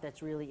the stuff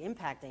that's really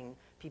impacting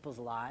people's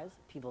lives,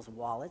 people's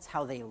wallets,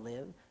 how they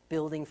live,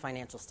 building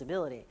financial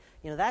stability.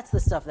 You know, that's the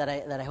stuff that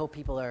I hope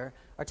people are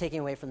taking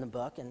away from the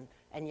book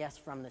and yes,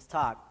 from this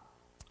talk.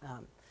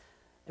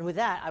 And with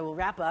that, I will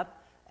wrap up.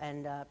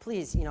 And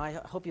please, you know, I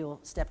hope you'll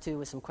step to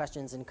with some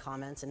questions and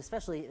comments, and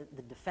especially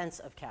the defense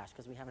of cash,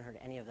 because we haven't heard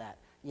any of that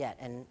yet,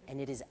 and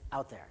it is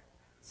out there.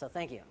 So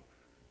thank you.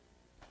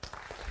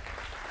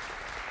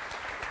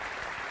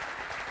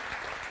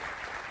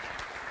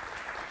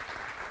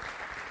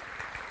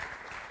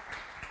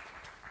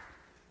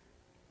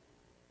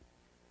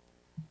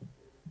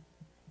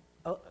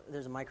 Oh,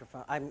 there's a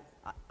microphone.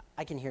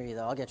 I can hear you,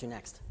 though. I'll get you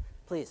next.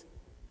 Please.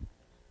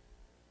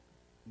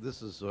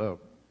 This is a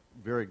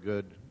very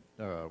good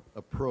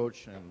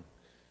approach, and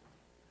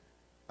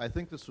I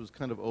think this was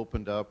kind of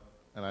opened up,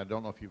 and I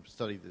don't know if you've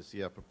studied this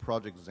yet, but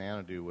Project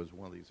Xanadu was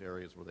one of these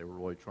areas where they were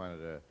really trying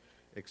to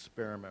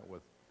experiment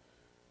with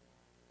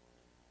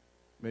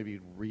maybe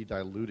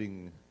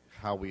rediluting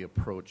how we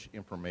approach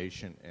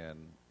information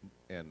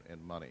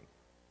and money.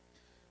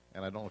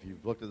 And I don't know if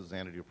you've looked at the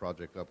Xanadu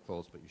project up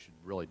close, but you should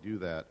really do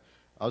that.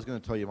 I was going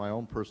to tell you my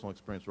own personal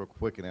experience real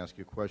quick and ask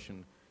you a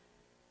question.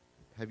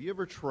 Have you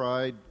ever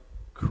tried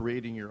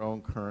creating your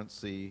own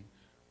currency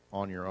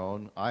on your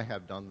own? I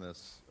have done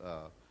this.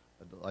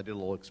 I did a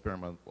little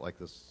experiment like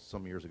this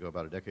some years ago,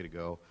 about a decade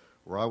ago,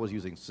 where I was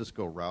using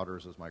Cisco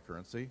routers as my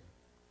currency.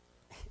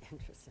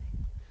 Interesting.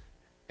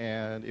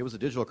 And it was a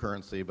digital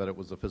currency, but it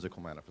was a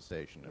physical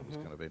manifestation. It was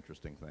kind of an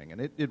interesting thing. And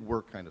it did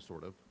work kind of,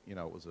 sort of. You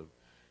know,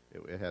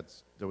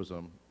 there was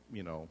a,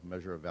 you know,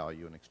 measure of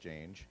value in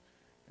exchange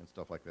and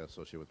stuff like that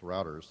associated with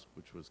routers,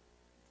 which was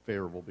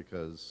favorable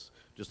because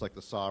just like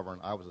the sovereign,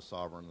 I was a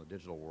sovereign in the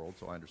digital world,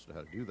 so I understood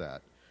how to do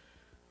that.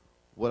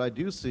 What I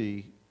do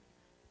see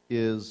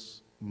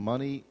is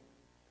money,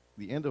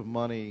 the end of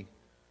money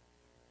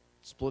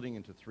splitting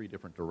into three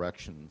different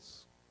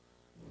directions.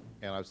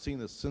 And I've seen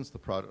this since the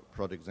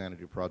Project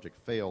Xanadu project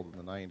failed in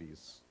the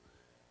 90s.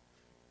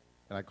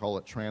 And I call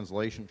it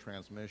translation,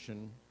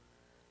 transmission,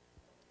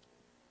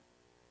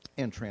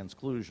 and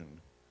transclusion.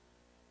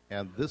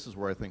 And this is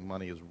where I think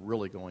money is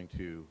really going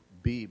to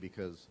be,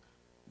 because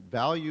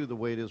value the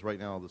way it is right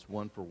now, this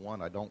one for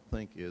one, I don't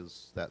think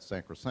is that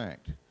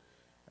sacrosanct.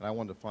 And I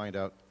wanted to find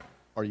out,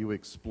 are you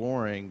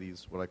exploring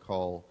these, what I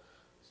call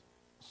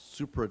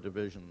supra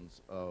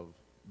divisions of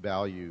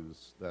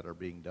values that are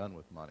being done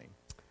with money?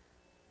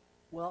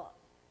 Well,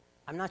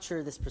 I'm not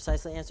sure this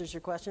precisely answers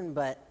your question,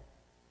 but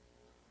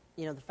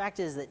you know, the fact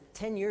is that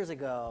 10 years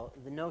ago,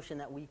 the notion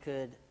that we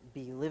could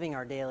be living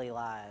our daily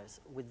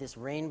lives with this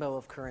rainbow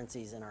of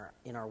currencies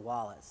in our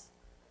wallets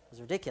was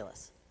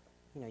ridiculous.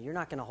 You know, you're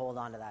not going to hold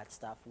on to that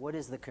stuff. What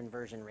is the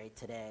conversion rate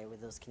today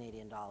with those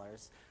Canadian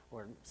dollars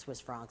or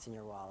Swiss francs in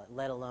your wallet,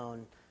 let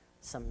alone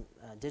some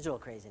digital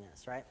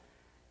craziness, right?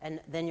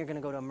 And then you're going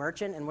to go to a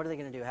merchant, and what are they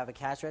going to do? Have a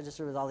cash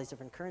register with all these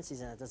different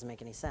currencies in it? It doesn't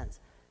make any sense.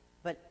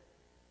 But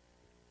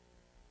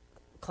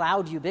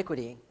cloud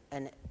ubiquity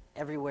and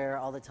everywhere,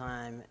 all the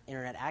time,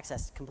 internet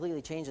access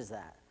completely changes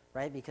that,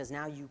 right? Because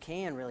now you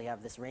can really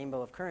have this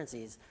rainbow of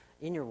currencies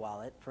in your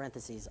wallet,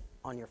 parentheses,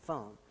 on your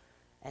phone.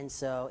 And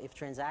so if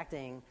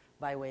transacting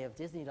by way of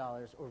Disney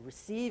dollars or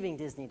receiving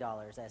Disney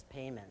dollars as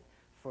payment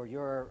for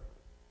your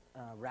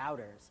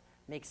routers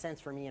makes sense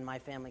for me and my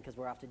family because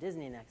we're off to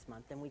Disney next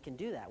month, then we can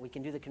do that. We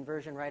can do the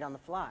conversion right on the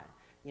fly.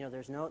 You know,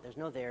 there's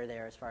no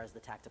there as far as the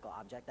tactical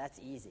object. That's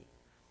easy.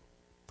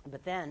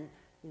 But then,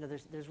 you know,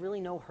 there's really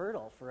no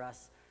hurdle for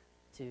us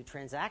to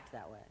transact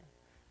that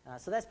way.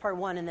 So that's part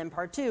one. And then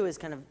part two is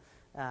kind of,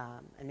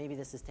 and maybe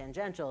this is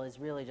tangential, is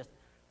really just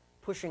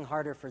pushing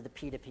harder for the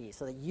P2P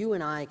so that you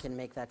and I can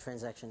make that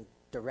transaction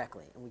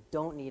directly. And we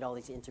don't need all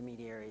these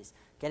intermediaries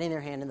getting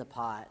their hand in the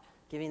pot,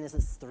 giving this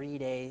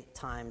 3-day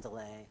time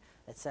delay,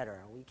 et cetera.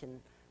 We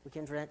can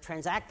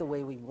transact the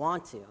way we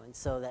want to, and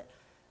so that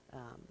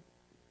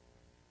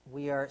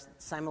we are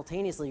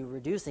simultaneously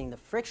reducing the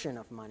friction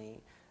of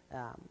money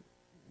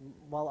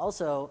while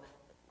also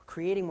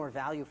creating more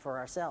value for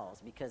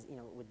ourselves, because, you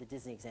know, with the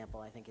Disney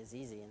example, I think is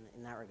easy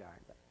in that regard.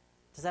 But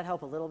does that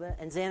help a little bit?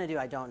 And Xanadu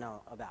I don't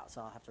know about,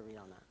 so I'll have to read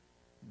on that.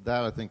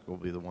 That, I think, will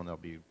be the one that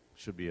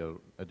should be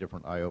a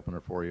different eye-opener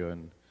for you,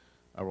 and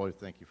I really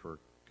thank you for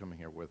coming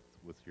here with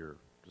your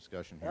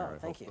discussion here. Oh,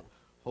 thank you.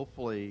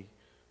 Hopefully,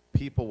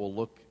 people will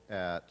look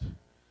at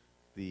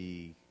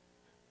the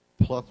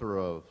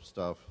plethora of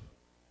stuff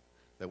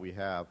that we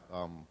have.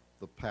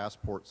 The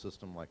passport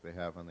system like they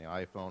have on the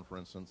iPhone, for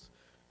instance,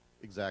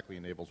 exactly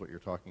enables what you're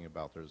talking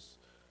about. There's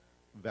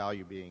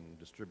value being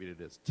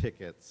distributed as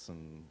tickets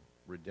and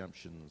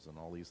redemptions and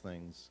all these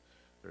things.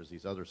 There's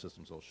these other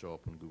systems that will show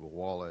up in Google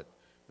Wallet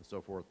and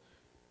so forth.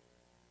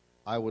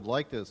 I would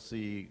like to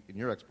see in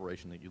your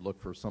exploration that you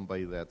look for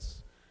somebody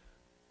that's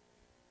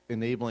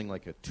enabling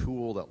like a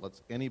tool that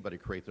lets anybody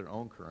create their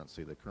own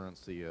currency, the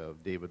currency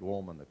of David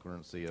Wolman, the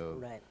currency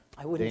of Right.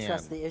 I wouldn't Dan.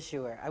 trust the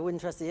issuer. I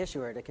wouldn't trust the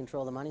issuer to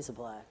control the money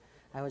supply.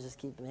 I would just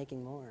keep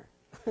making more.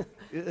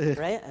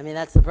 Right? I mean,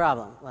 that's the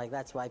problem. Like,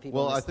 that's why people...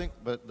 Well, I think,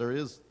 but there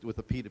is, with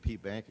the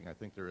P2P banking, I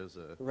think there is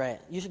a...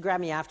 Right. You should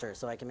grab me after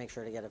so I can make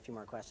sure to get a few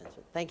more questions.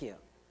 But thank you.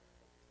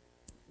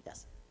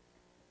 Yes?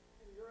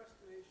 In your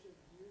estimation,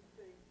 do you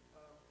think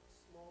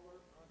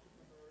smaller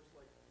entrepreneurs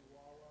like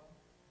Koala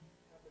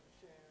have a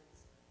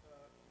chance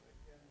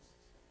against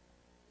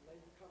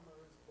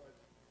latecomers but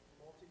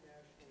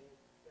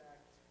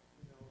multinational-backed,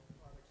 you know,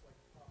 products like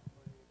Pop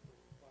Money from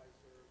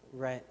Pfizer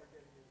Right. are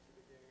getting into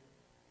the game?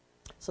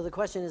 So the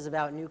question is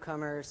about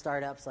newcomer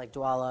startups like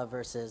Dwala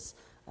versus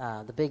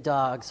the big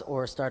dogs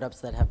or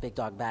startups that have big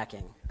dog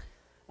backing.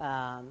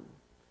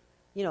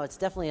 You know, it's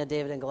definitely a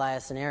David and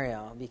Goliath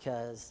scenario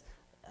because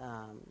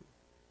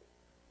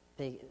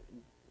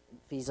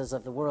Visas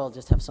of the world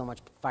just have so much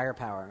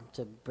firepower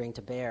to bring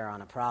to bear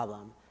on a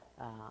problem.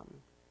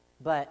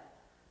 But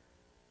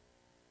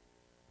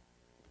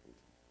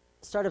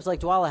startups like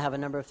Dwala have a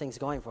number of things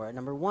going for it.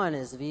 Number one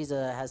is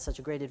Visa has such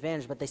a great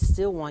advantage, but they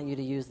still want you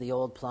to use the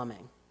old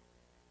plumbing.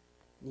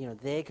 You know,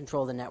 they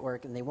control the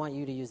network, and they want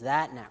you to use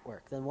that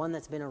network, the one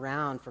that's been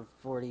around for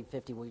 40,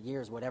 50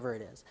 years, whatever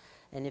it is.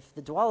 And if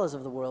the Dwalas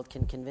of the world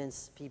can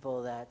convince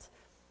people that,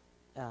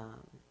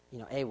 you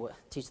know, A,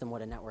 teach them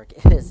what a network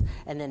is,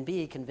 and then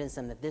B, convince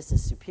them that this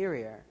is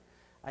superior,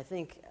 I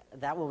think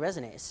that will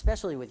resonate,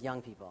 especially with young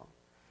people.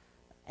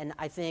 And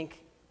I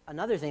think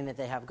another thing that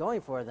they have going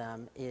for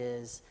them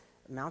is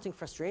mounting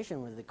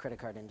frustration with the credit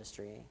card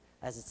industry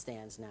as it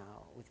stands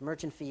now, with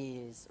merchant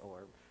fees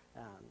or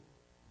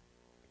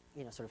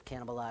you know, sort of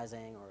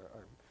cannibalizing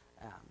or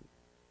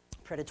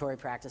predatory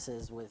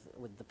practices with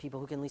the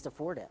people who can least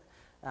afford it.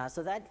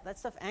 So that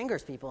stuff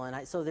angers people,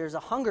 and so there's a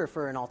hunger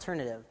for an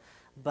alternative,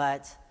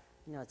 but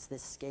you know, it's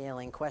this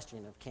scaling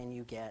question of can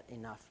you get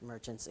enough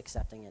merchants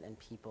accepting it and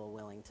people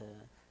willing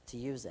to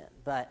use it.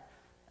 But,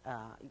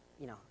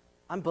 you know,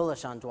 I'm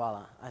bullish on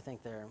Dwala. I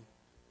think they're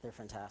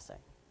fantastic.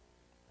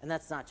 And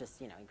that's not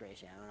just, you know,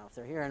 ingratiating. I don't know if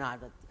they're here or not,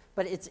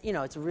 but it's, you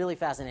know, it's a really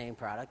fascinating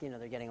product. You know,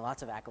 they're getting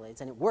lots of accolades,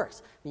 and it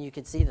works. I mean, you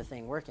can see the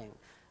thing working.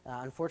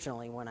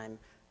 Unfortunately, when I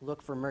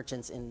look for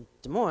merchants in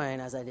Des Moines,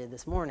 as I did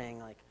this morning,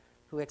 like,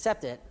 who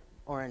accept it,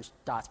 orange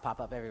dots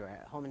pop up everywhere.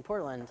 At home in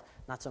Portland,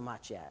 not so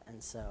much yet.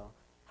 And so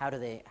how do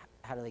they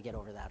get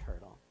over that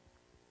hurdle?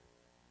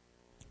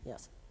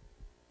 Yes?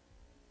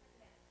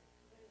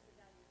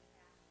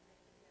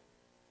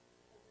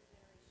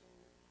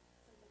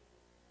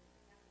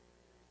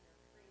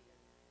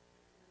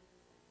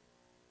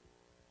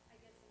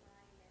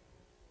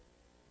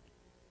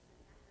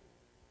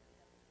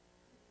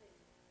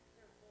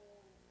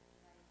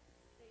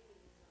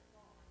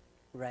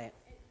 Right.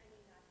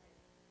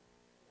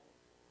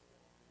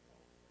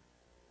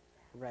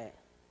 Right.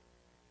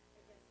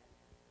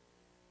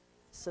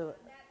 So,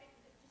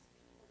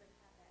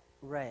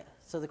 right.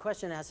 So the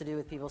question has to do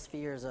with people's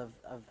fears of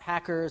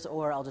hackers,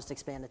 or I'll just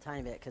expand a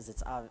tiny bit because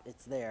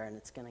it's there and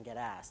it's going to get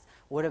asked.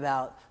 What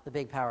about the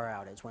big power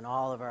outage when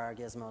all of our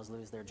gizmos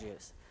lose their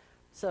juice?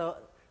 So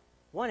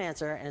one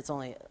answer, and it's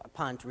only a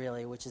punt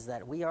really, which is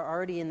that we are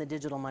already in the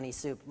digital money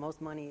soup.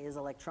 Most money is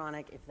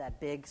electronic. If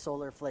that big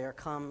solar flare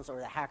comes or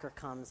the hacker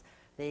comes,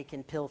 they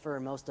can pilfer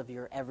most of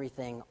your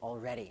everything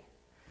already,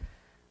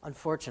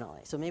 unfortunately.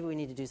 So maybe we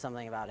need to do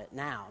something about it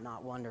now,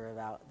 not wonder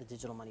about the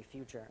digital money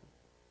future.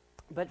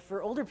 But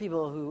for older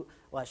people who,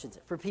 well, I should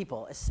say, for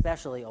people,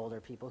 especially older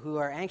people who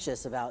are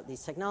anxious about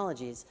these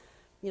technologies,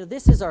 you know,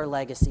 this is our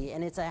legacy,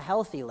 and it's a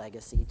healthy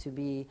legacy to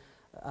be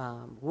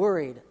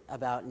worried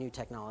about new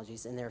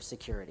technologies and their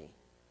security.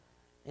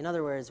 In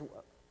other words,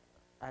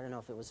 I don't know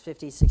if it was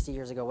 50, 60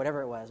 years ago,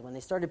 whatever it was, when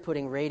they started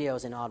putting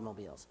radios in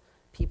automobiles,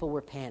 people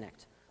were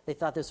panicked. They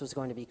thought this was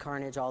going to be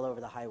carnage all over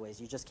the highways.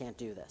 You just can't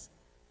do this.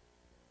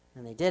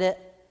 And they did it.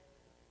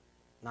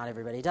 Not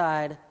everybody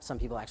died. Some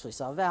people actually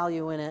saw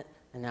value in it,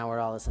 and now we're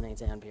all listening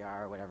to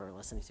NPR or whatever we're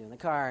listening to in the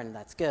car, and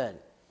that's good.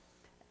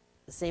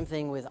 The same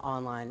thing with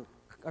online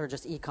or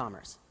just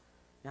e-commerce.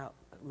 Now,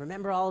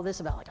 remember all of this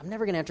about, like, I'm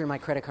never going to enter my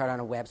credit card on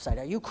a website.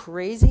 Are you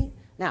crazy?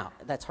 Now,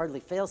 that's hardly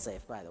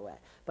fail-safe, by the way.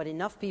 But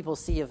enough people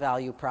see a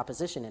value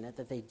proposition in it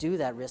that they do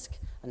that risk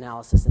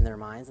analysis in their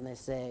minds, and they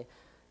say,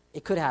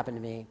 it could happen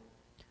to me,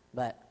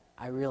 but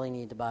I really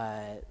need to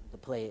buy the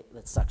plate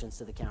that suctions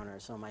to the counter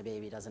so my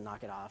baby doesn't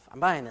knock it off. I'm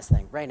buying this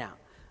thing right now.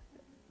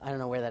 I don't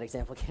know where that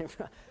example came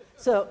from.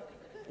 So,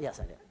 yes,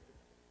 I did.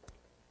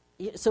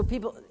 So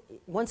people,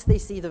 once they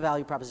see the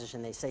value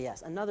proposition, they say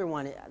yes. Another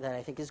one that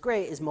I think is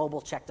great is mobile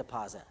check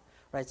deposit,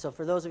 right? So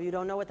for those of you who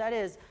don't know what that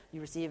is,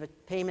 you receive a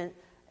payment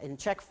in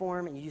check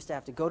form, and you used to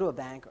have to go to a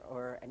bank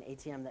or an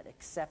ATM that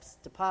accepts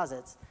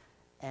deposits,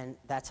 and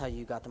that's how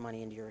you got the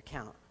money into your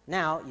account.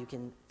 Now you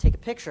can take a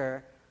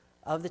picture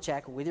of the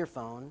check with your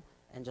phone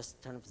and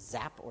just kind of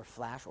zap or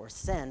flash or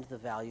send the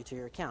value to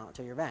your account,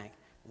 to your bank.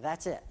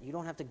 That's it. You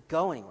don't have to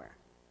go anywhere.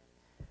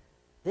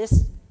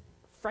 This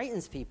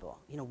frightens people.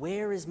 You know,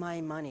 where is my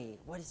money?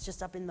 What, it's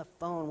just up in the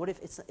phone? What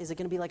if is it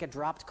going to be like a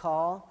dropped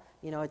call?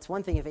 You know, it's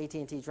one thing if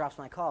AT&T drops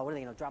my call. What are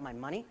they going to drop my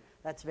money?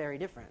 That's very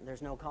different.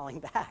 There's no calling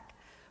back.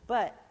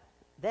 But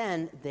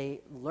then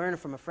they learn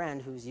from a friend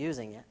who's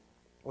using it,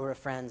 or a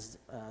friend's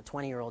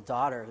 20-year-old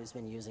daughter who's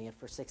been using it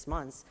for 6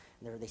 months.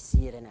 They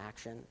see it in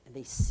action, and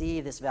they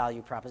see this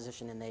value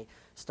proposition, and they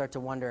start to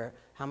wonder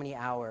how many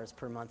hours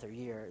per month or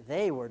year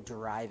they were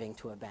driving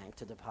to a bank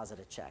to deposit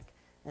a check.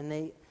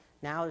 And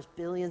now there's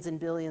billions and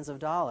billions of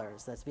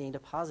dollars that's being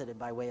deposited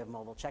by way of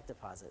mobile check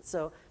deposit.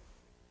 So,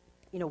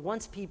 you know,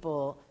 once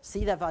people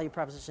see that value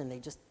proposition,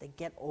 they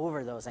get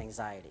over those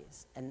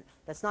anxieties. And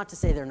that's not to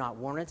say they're not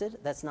warranted.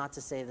 That's not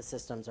to say the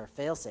systems are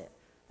fail-safe.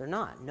 They're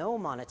not. No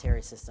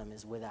monetary system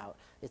is without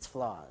its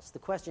flaws. The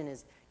question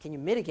is, can you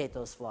mitigate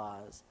those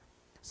flaws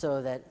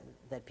so that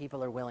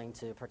people are willing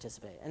to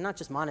participate? And not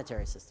just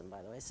monetary system,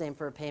 by the way. Same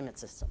for a payment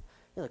system.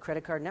 You know, the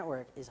credit card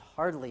network is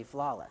hardly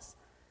flawless.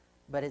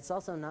 But it's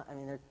also not, I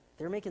mean,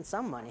 they're making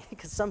some money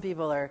because some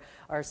people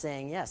are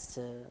saying yes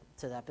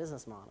to that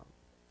business model.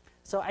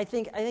 So I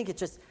think it's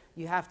just,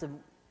 you have to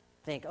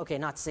think, okay,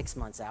 not 6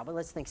 months out, but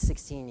let's think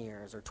 16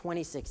 years or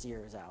 26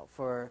 years out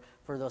for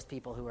those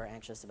people who are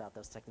anxious about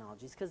those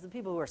technologies. Because the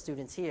people who are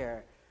students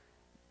here,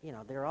 you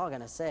know, they're all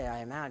going to say, I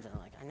imagine,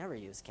 like, I never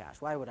use cash.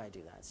 Why would I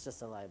do that? It's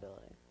just a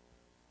liability.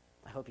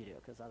 I hope you do,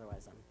 because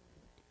otherwise I'm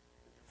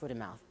foot in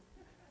mouth.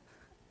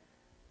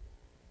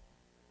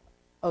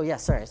 Oh,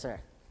 yes, sorry.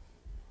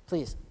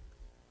 Please.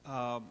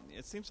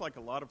 It seems like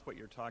a lot of what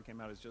you're talking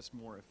about is just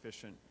more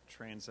efficient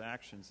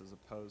transactions as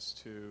opposed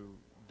to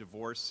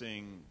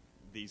divorcing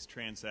these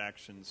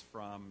transactions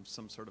from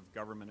some sort of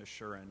government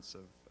assurance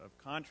of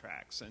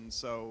contracts. And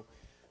so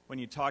when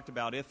you talked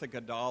about Ithaca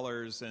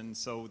dollars, and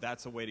so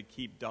that's a way to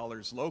keep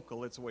dollars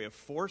local, it's a way of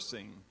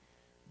forcing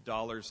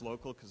dollars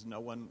local because no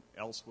one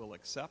else will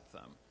accept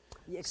them.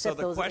 So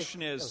the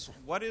question is,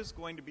 what is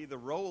going to be the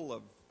role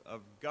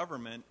of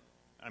government?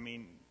 I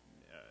mean,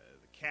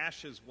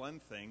 cash is one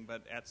thing,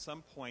 but at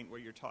some point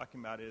what you're talking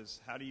about is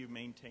how do you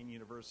maintain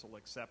universal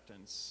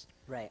acceptance?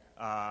 Right.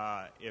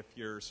 If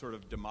you're sort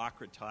of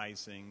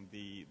democratizing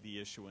the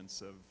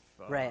issuance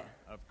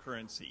of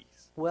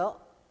currencies.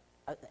 Well,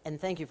 and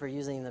thank you for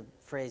using the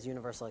phrase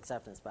universal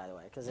acceptance, by the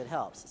way, because it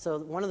helps. So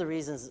one of the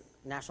reasons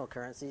national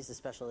currencies,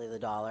 especially the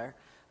dollar,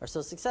 are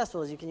so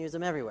successful is you can use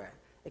them everywhere,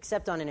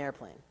 except on an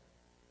airplane.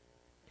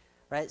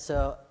 Right?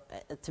 So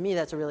to me,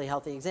 that's a really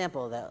healthy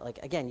example that, like,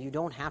 again, you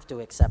don't have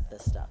to accept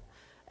this stuff.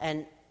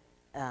 And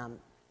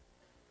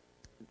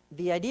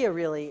the idea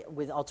really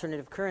with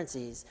alternative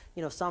currencies,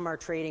 some are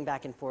trading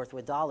back and forth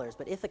with dollars,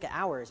 but Ithaca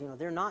hours,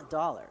 they're not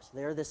dollars.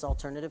 They're this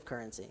alternative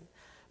currency.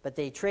 But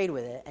they trade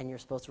with it, and you're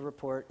supposed to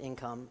report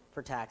income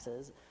for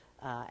taxes.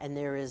 And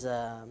there is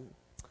I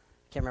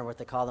can't remember what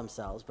they call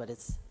themselves, but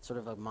it's sort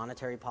of a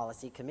monetary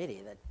policy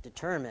committee that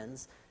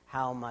determines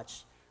how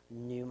much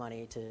new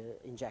money to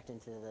inject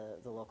into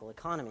the local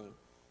economy.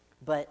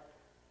 But,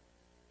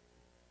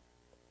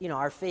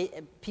 our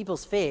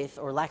people's faith,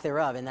 or lack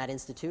thereof, in that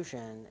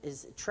institution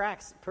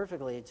tracks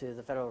perfectly to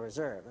the Federal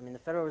Reserve. I mean, the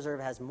Federal Reserve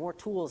has more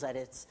tools at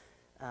its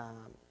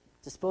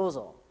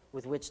disposal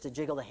with which to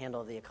jiggle the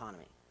handle of the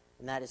economy.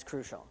 And that is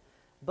crucial.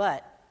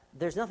 But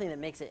there's nothing that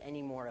makes it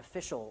any more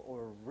official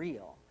or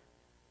real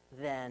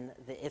than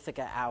the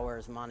Ithaca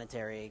Hours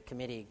Monetary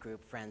Committee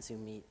group friends who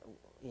meet,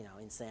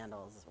 in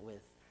sandals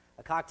with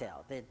a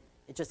cocktail. It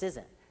just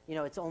isn't.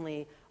 It's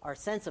only our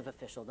sense of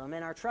officialdom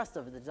and our trust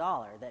of the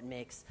dollar that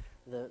makes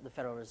the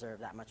Federal Reserve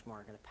that much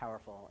more kind of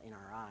powerful in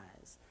our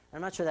eyes. And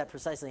I'm not sure that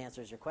precisely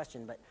answers your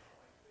question, but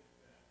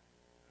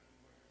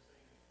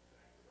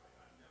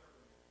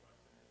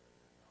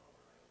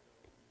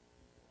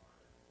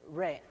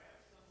right.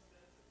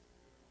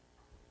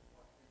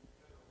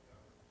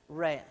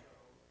 Right.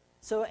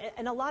 So,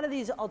 and a lot of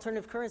these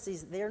alternative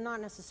currencies, they're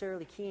not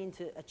necessarily keen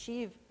to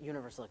achieve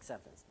universal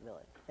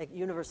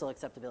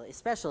acceptability,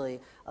 especially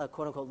a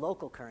quote-unquote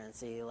local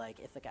currency like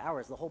Ithaca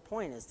Hours. The whole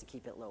point is to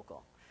keep it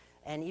local.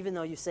 And even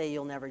though you say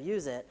you'll never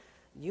use it,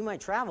 you might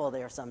travel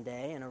there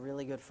someday, and a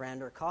really good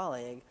friend or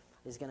colleague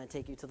is going to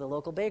take you to the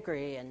local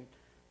bakery, and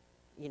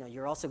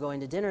you're also going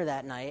to dinner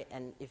that night,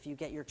 and if you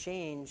get your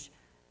change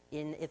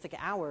in Ithaca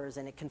Hours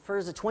and it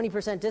confers a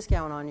 20%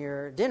 discount on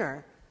your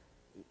dinner,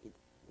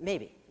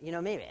 maybe.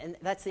 And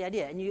that's the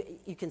idea. And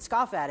you can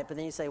scoff at it, but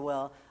then you say,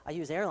 well, I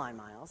use airline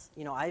miles.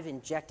 I've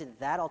injected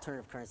that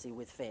alternative currency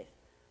with faith.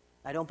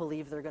 I don't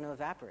believe they're going to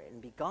evaporate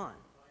and be gone.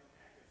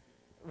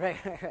 Right.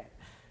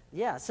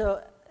 Yeah,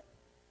 so,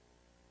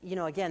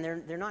 again,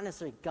 they're not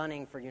necessarily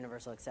gunning for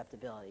universal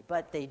acceptability,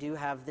 but they do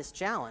have this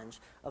challenge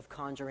of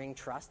conjuring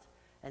trust,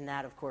 and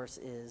that, of course,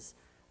 is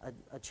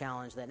a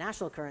challenge that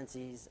national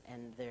currencies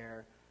and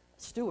their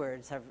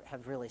stewards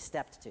have really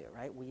stepped to,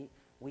 right?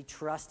 We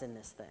trust in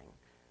this thing.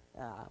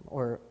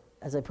 Or,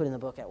 as I put in the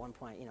book at one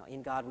point,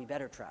 in God we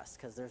better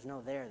trust, because there's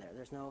no there.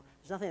 There's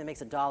nothing that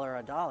makes a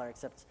dollar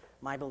except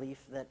my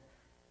belief that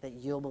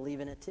you'll believe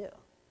in it too.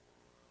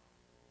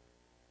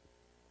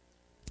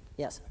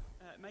 Yes?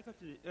 My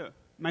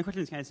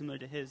question is kind of similar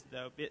to his,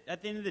 though. But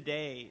at the end of the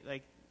day,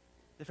 like,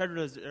 the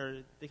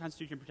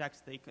Constitution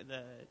protects the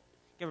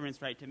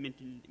government's right to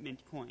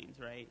mint coins,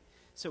 right?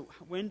 So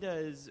when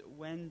does,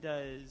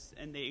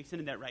 and they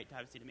extended that right to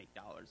obviously to make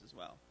dollars as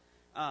well.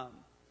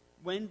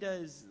 When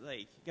does,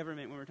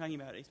 government, when we're talking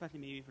about,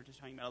 especially maybe if we're just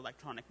talking about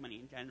electronic money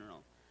in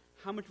general,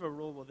 how much of a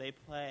role will they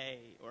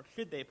play, or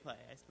should they play,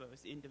 I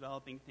suppose, in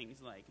developing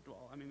things like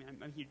Dwell? I mean,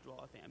 I'm a huge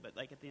Dwell fan, but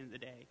at the end of the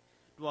day,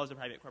 Dwell is a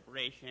private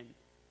corporation,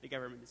 the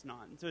government is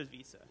not, and so is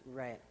Visa.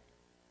 Right.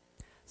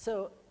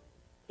 So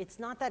it's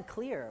not that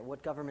clear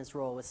what government's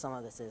role with some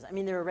of this is. I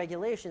mean, there are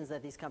regulations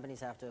that these companies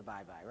have to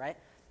abide by, right?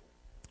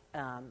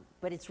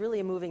 But it's really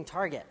a moving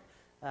target.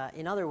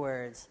 In other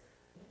words,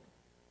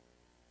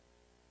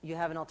 you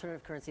have an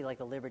alternative currency like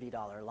the Liberty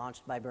Dollar,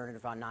 launched by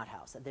Bernard von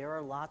Nothaus. There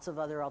are lots of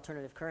other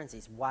alternative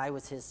currencies. Why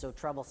was his so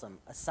troublesome?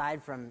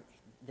 Aside from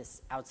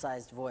this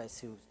outsized voice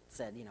who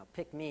said,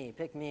 pick me,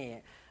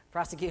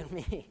 prosecute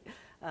me.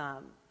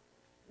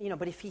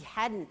 But if he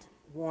hadn't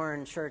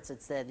worn shirts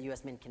that said the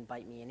U.S. Mint can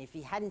bite me, and if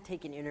he hadn't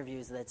taken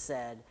interviews that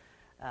said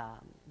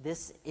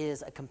this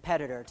is a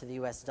competitor to the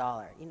U.S.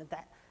 dollar,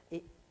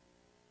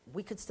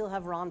 we could still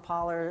have Ron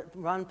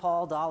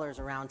Paul dollars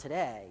around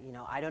today.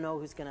 I don't know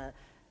who's going to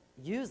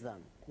use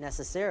them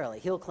necessarily.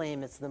 He'll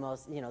claim it's the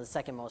most, the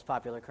second most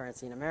popular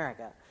currency in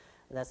America.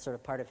 That's sort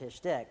of part of his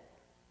shtick.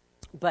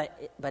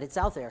 But it's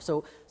out there.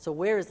 So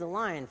where is the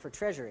line for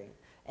Treasury?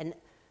 And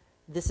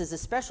this is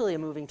especially a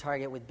moving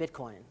target with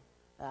Bitcoin.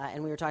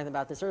 And we were talking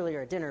about this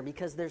earlier at dinner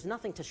because there's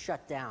nothing to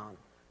shut down.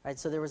 Right?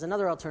 So there was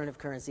another alternative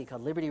currency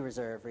called Liberty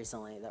Reserve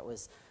recently that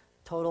was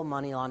total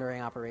money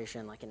laundering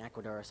operation like in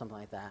Ecuador or something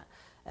like that.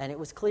 And it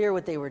was clear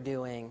what they were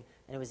doing,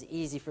 and it was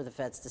easy for the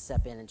feds to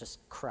step in and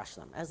just crush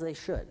them, as they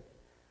should.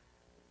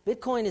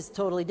 Bitcoin is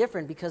totally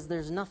different because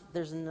there's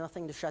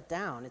nothing to shut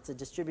down. It's a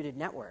distributed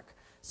network.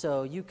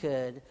 So you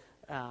can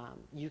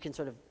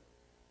sort of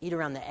eat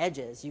around the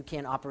edges. You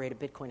can't operate a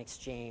Bitcoin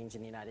exchange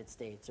in the United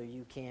States, or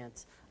you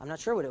can't, I'm not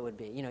sure what it would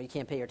be. You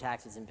can't pay your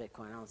taxes in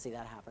Bitcoin. I don't see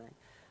that happening.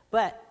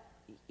 But,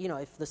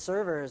 if the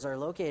servers are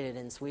located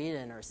in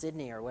Sweden or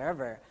Sydney or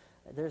wherever,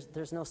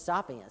 there's no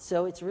stopping it.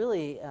 So it's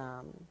really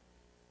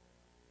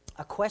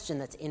a question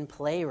that's in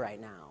play right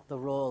now, the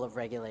role of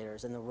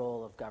regulators and the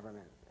role of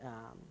government.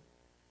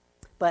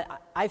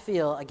 But I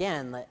feel,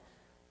 again, that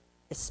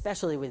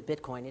especially with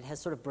Bitcoin, it has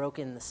sort of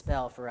broken the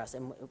spell for us.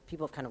 And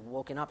people have kind of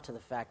woken up to the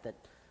fact that,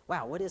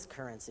 wow, what is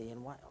currency?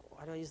 And why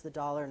do I use the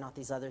dollar, not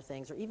these other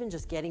things? Or even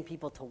just getting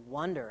people to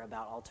wonder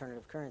about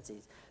alternative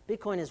currencies.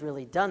 Bitcoin has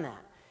really done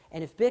that.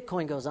 And if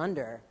Bitcoin goes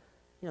under,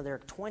 there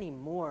are 20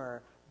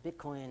 more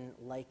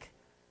Bitcoin-like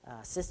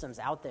systems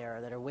out there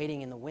that are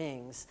waiting in the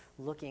wings,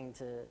 looking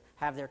to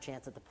have their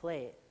chance at the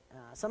plate.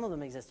 Some of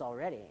them exist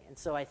already. And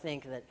so I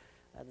think that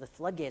the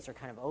floodgates are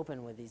kind of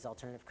open with these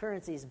alternative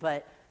currencies.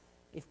 But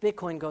if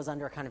Bitcoin goes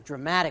under kind of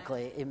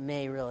dramatically, it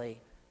may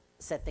really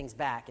set things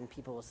back, and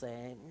people will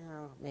say,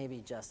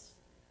 maybe just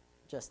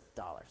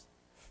dollars.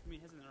 I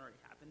mean, hasn't it already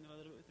happened though, a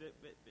little bit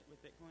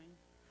with Bitcoin?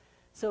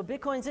 So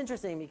Bitcoin's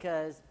interesting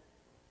because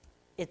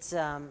it's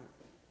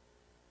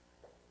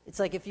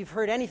like if you've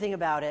heard anything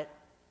about it,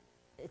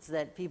 it's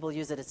that people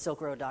use it at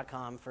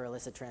silkroad.com for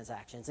illicit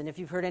transactions. And if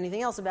you've heard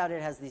anything else about it,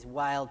 it has these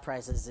wild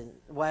prices and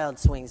wild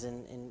swings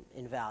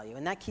in value.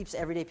 And that keeps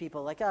everyday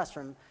people like us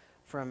from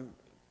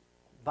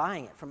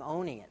buying it, from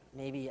owning it,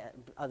 maybe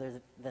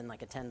other than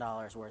like a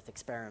 $10 worth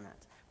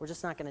experiment. We're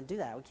just not going to do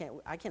that.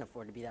 I can't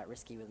afford to be that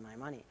risky with my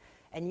money.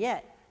 And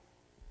yet,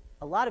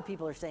 a lot of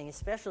people are saying,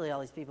 especially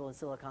all these people in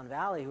Silicon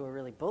Valley who are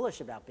really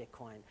bullish about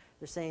Bitcoin,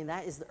 they're saying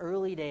that is the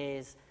early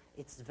days.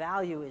 Its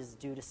value is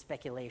due to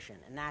speculation,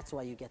 and that's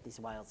why you get these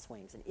wild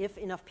swings. And if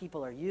enough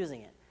people are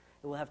using it,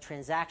 it will have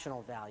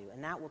transactional value,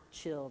 and that will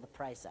chill the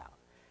price out.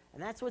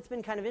 And that's what's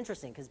been kind of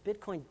interesting, because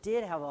Bitcoin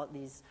did have all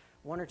these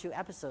one or two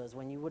episodes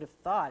when you would have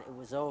thought it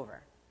was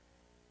over.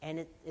 And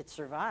it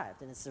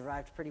survived, and it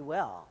survived pretty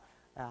well.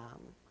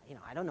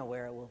 I don't know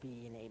where it will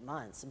be in 8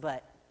 months,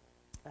 but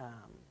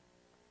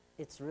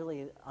it's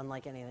really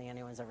unlike anything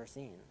anyone's ever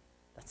seen.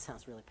 That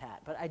sounds really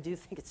pat, but I do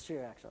think it's true,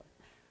 actually.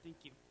 Thank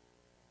you.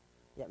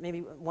 Yeah, maybe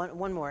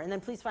one more, and then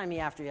please find me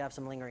after you have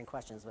some lingering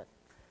questions. But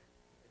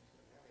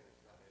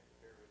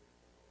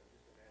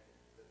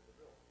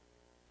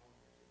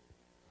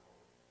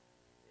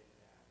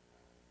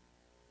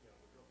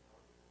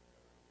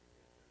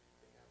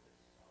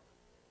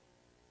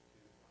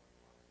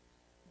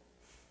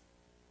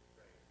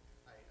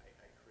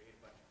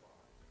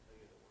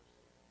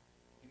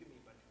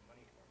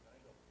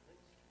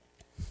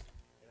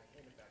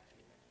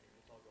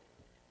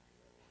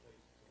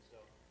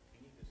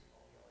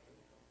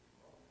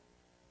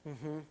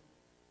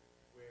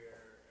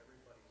where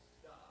everybody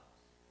stops,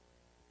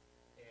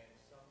 and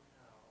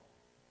somehow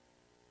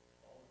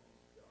all of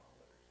these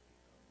dollars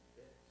become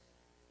bits,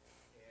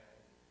 and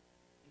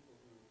people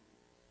who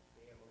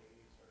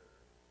families or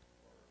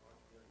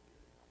entrepreneurs,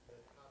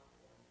 the top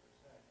 1%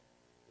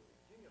 who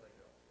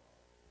accumulated all the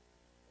dollars,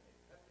 and they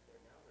kept it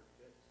there. Now they're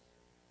bits.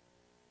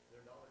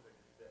 Their dollars are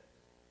just bits,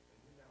 and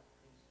who now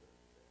prints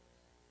those bits?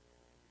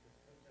 Because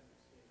sometimes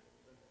it's standard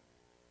living.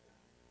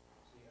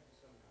 So you have to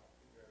somehow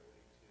figure out a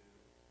way to exchange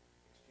the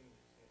standard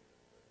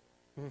of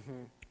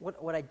living.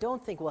 what I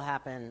don't think will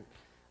happen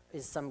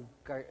is some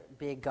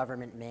big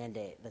government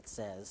mandate that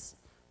says,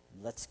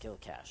 let's kill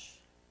cash.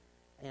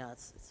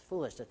 It's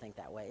foolish to think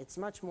that way. It's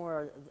much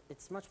more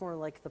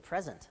like the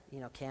present.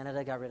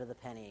 Canada got rid of the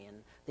penny,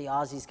 and the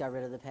Aussies got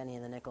rid of the penny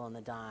and the nickel and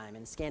the dime.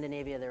 In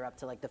Scandinavia, they're up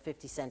to like the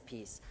 50-cent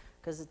piece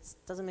because it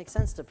doesn't make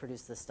sense to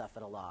produce this stuff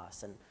at a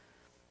loss. And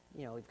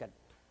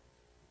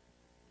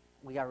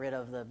we got rid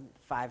of the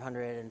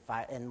 $500 and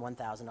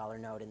 $1,000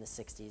 note in the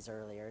 60s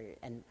earlier,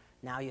 and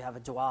now you have a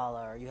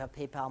Dwala, or you have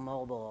PayPal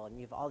Mobile, and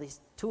you have all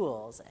these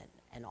tools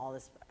and all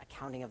this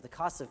accounting of the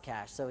cost of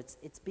cash. So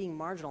it's being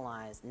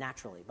marginalized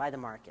naturally by the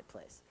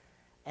marketplace.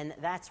 And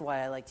that's why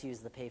I like to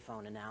use the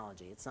payphone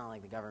analogy. It's not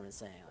like the government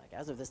saying, like,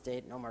 as of this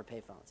date, no more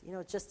payphones.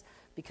 It's just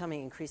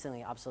becoming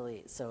increasingly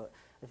obsolete. So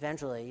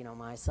eventually,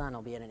 my son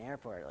will be at an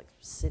airport, like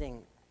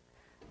sitting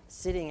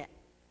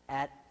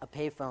at a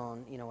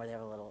payphone, where they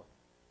have a little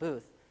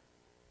booth,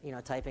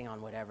 typing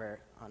on whatever,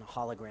 on a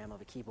hologram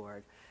of a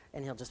keyboard,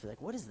 and he'll just be like,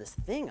 what is this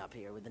thing up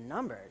here with the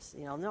numbers?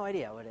 No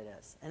idea what it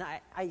is. And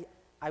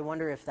I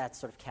wonder if that's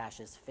sort of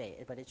cash's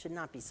fate, but it should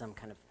not be some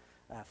kind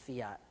of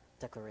fiat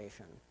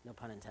declaration, no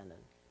pun intended.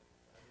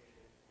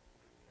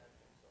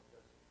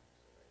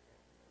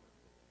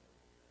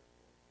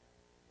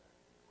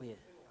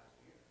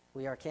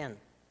 We are kin.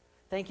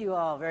 Thank you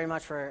all very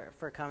much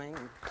for coming.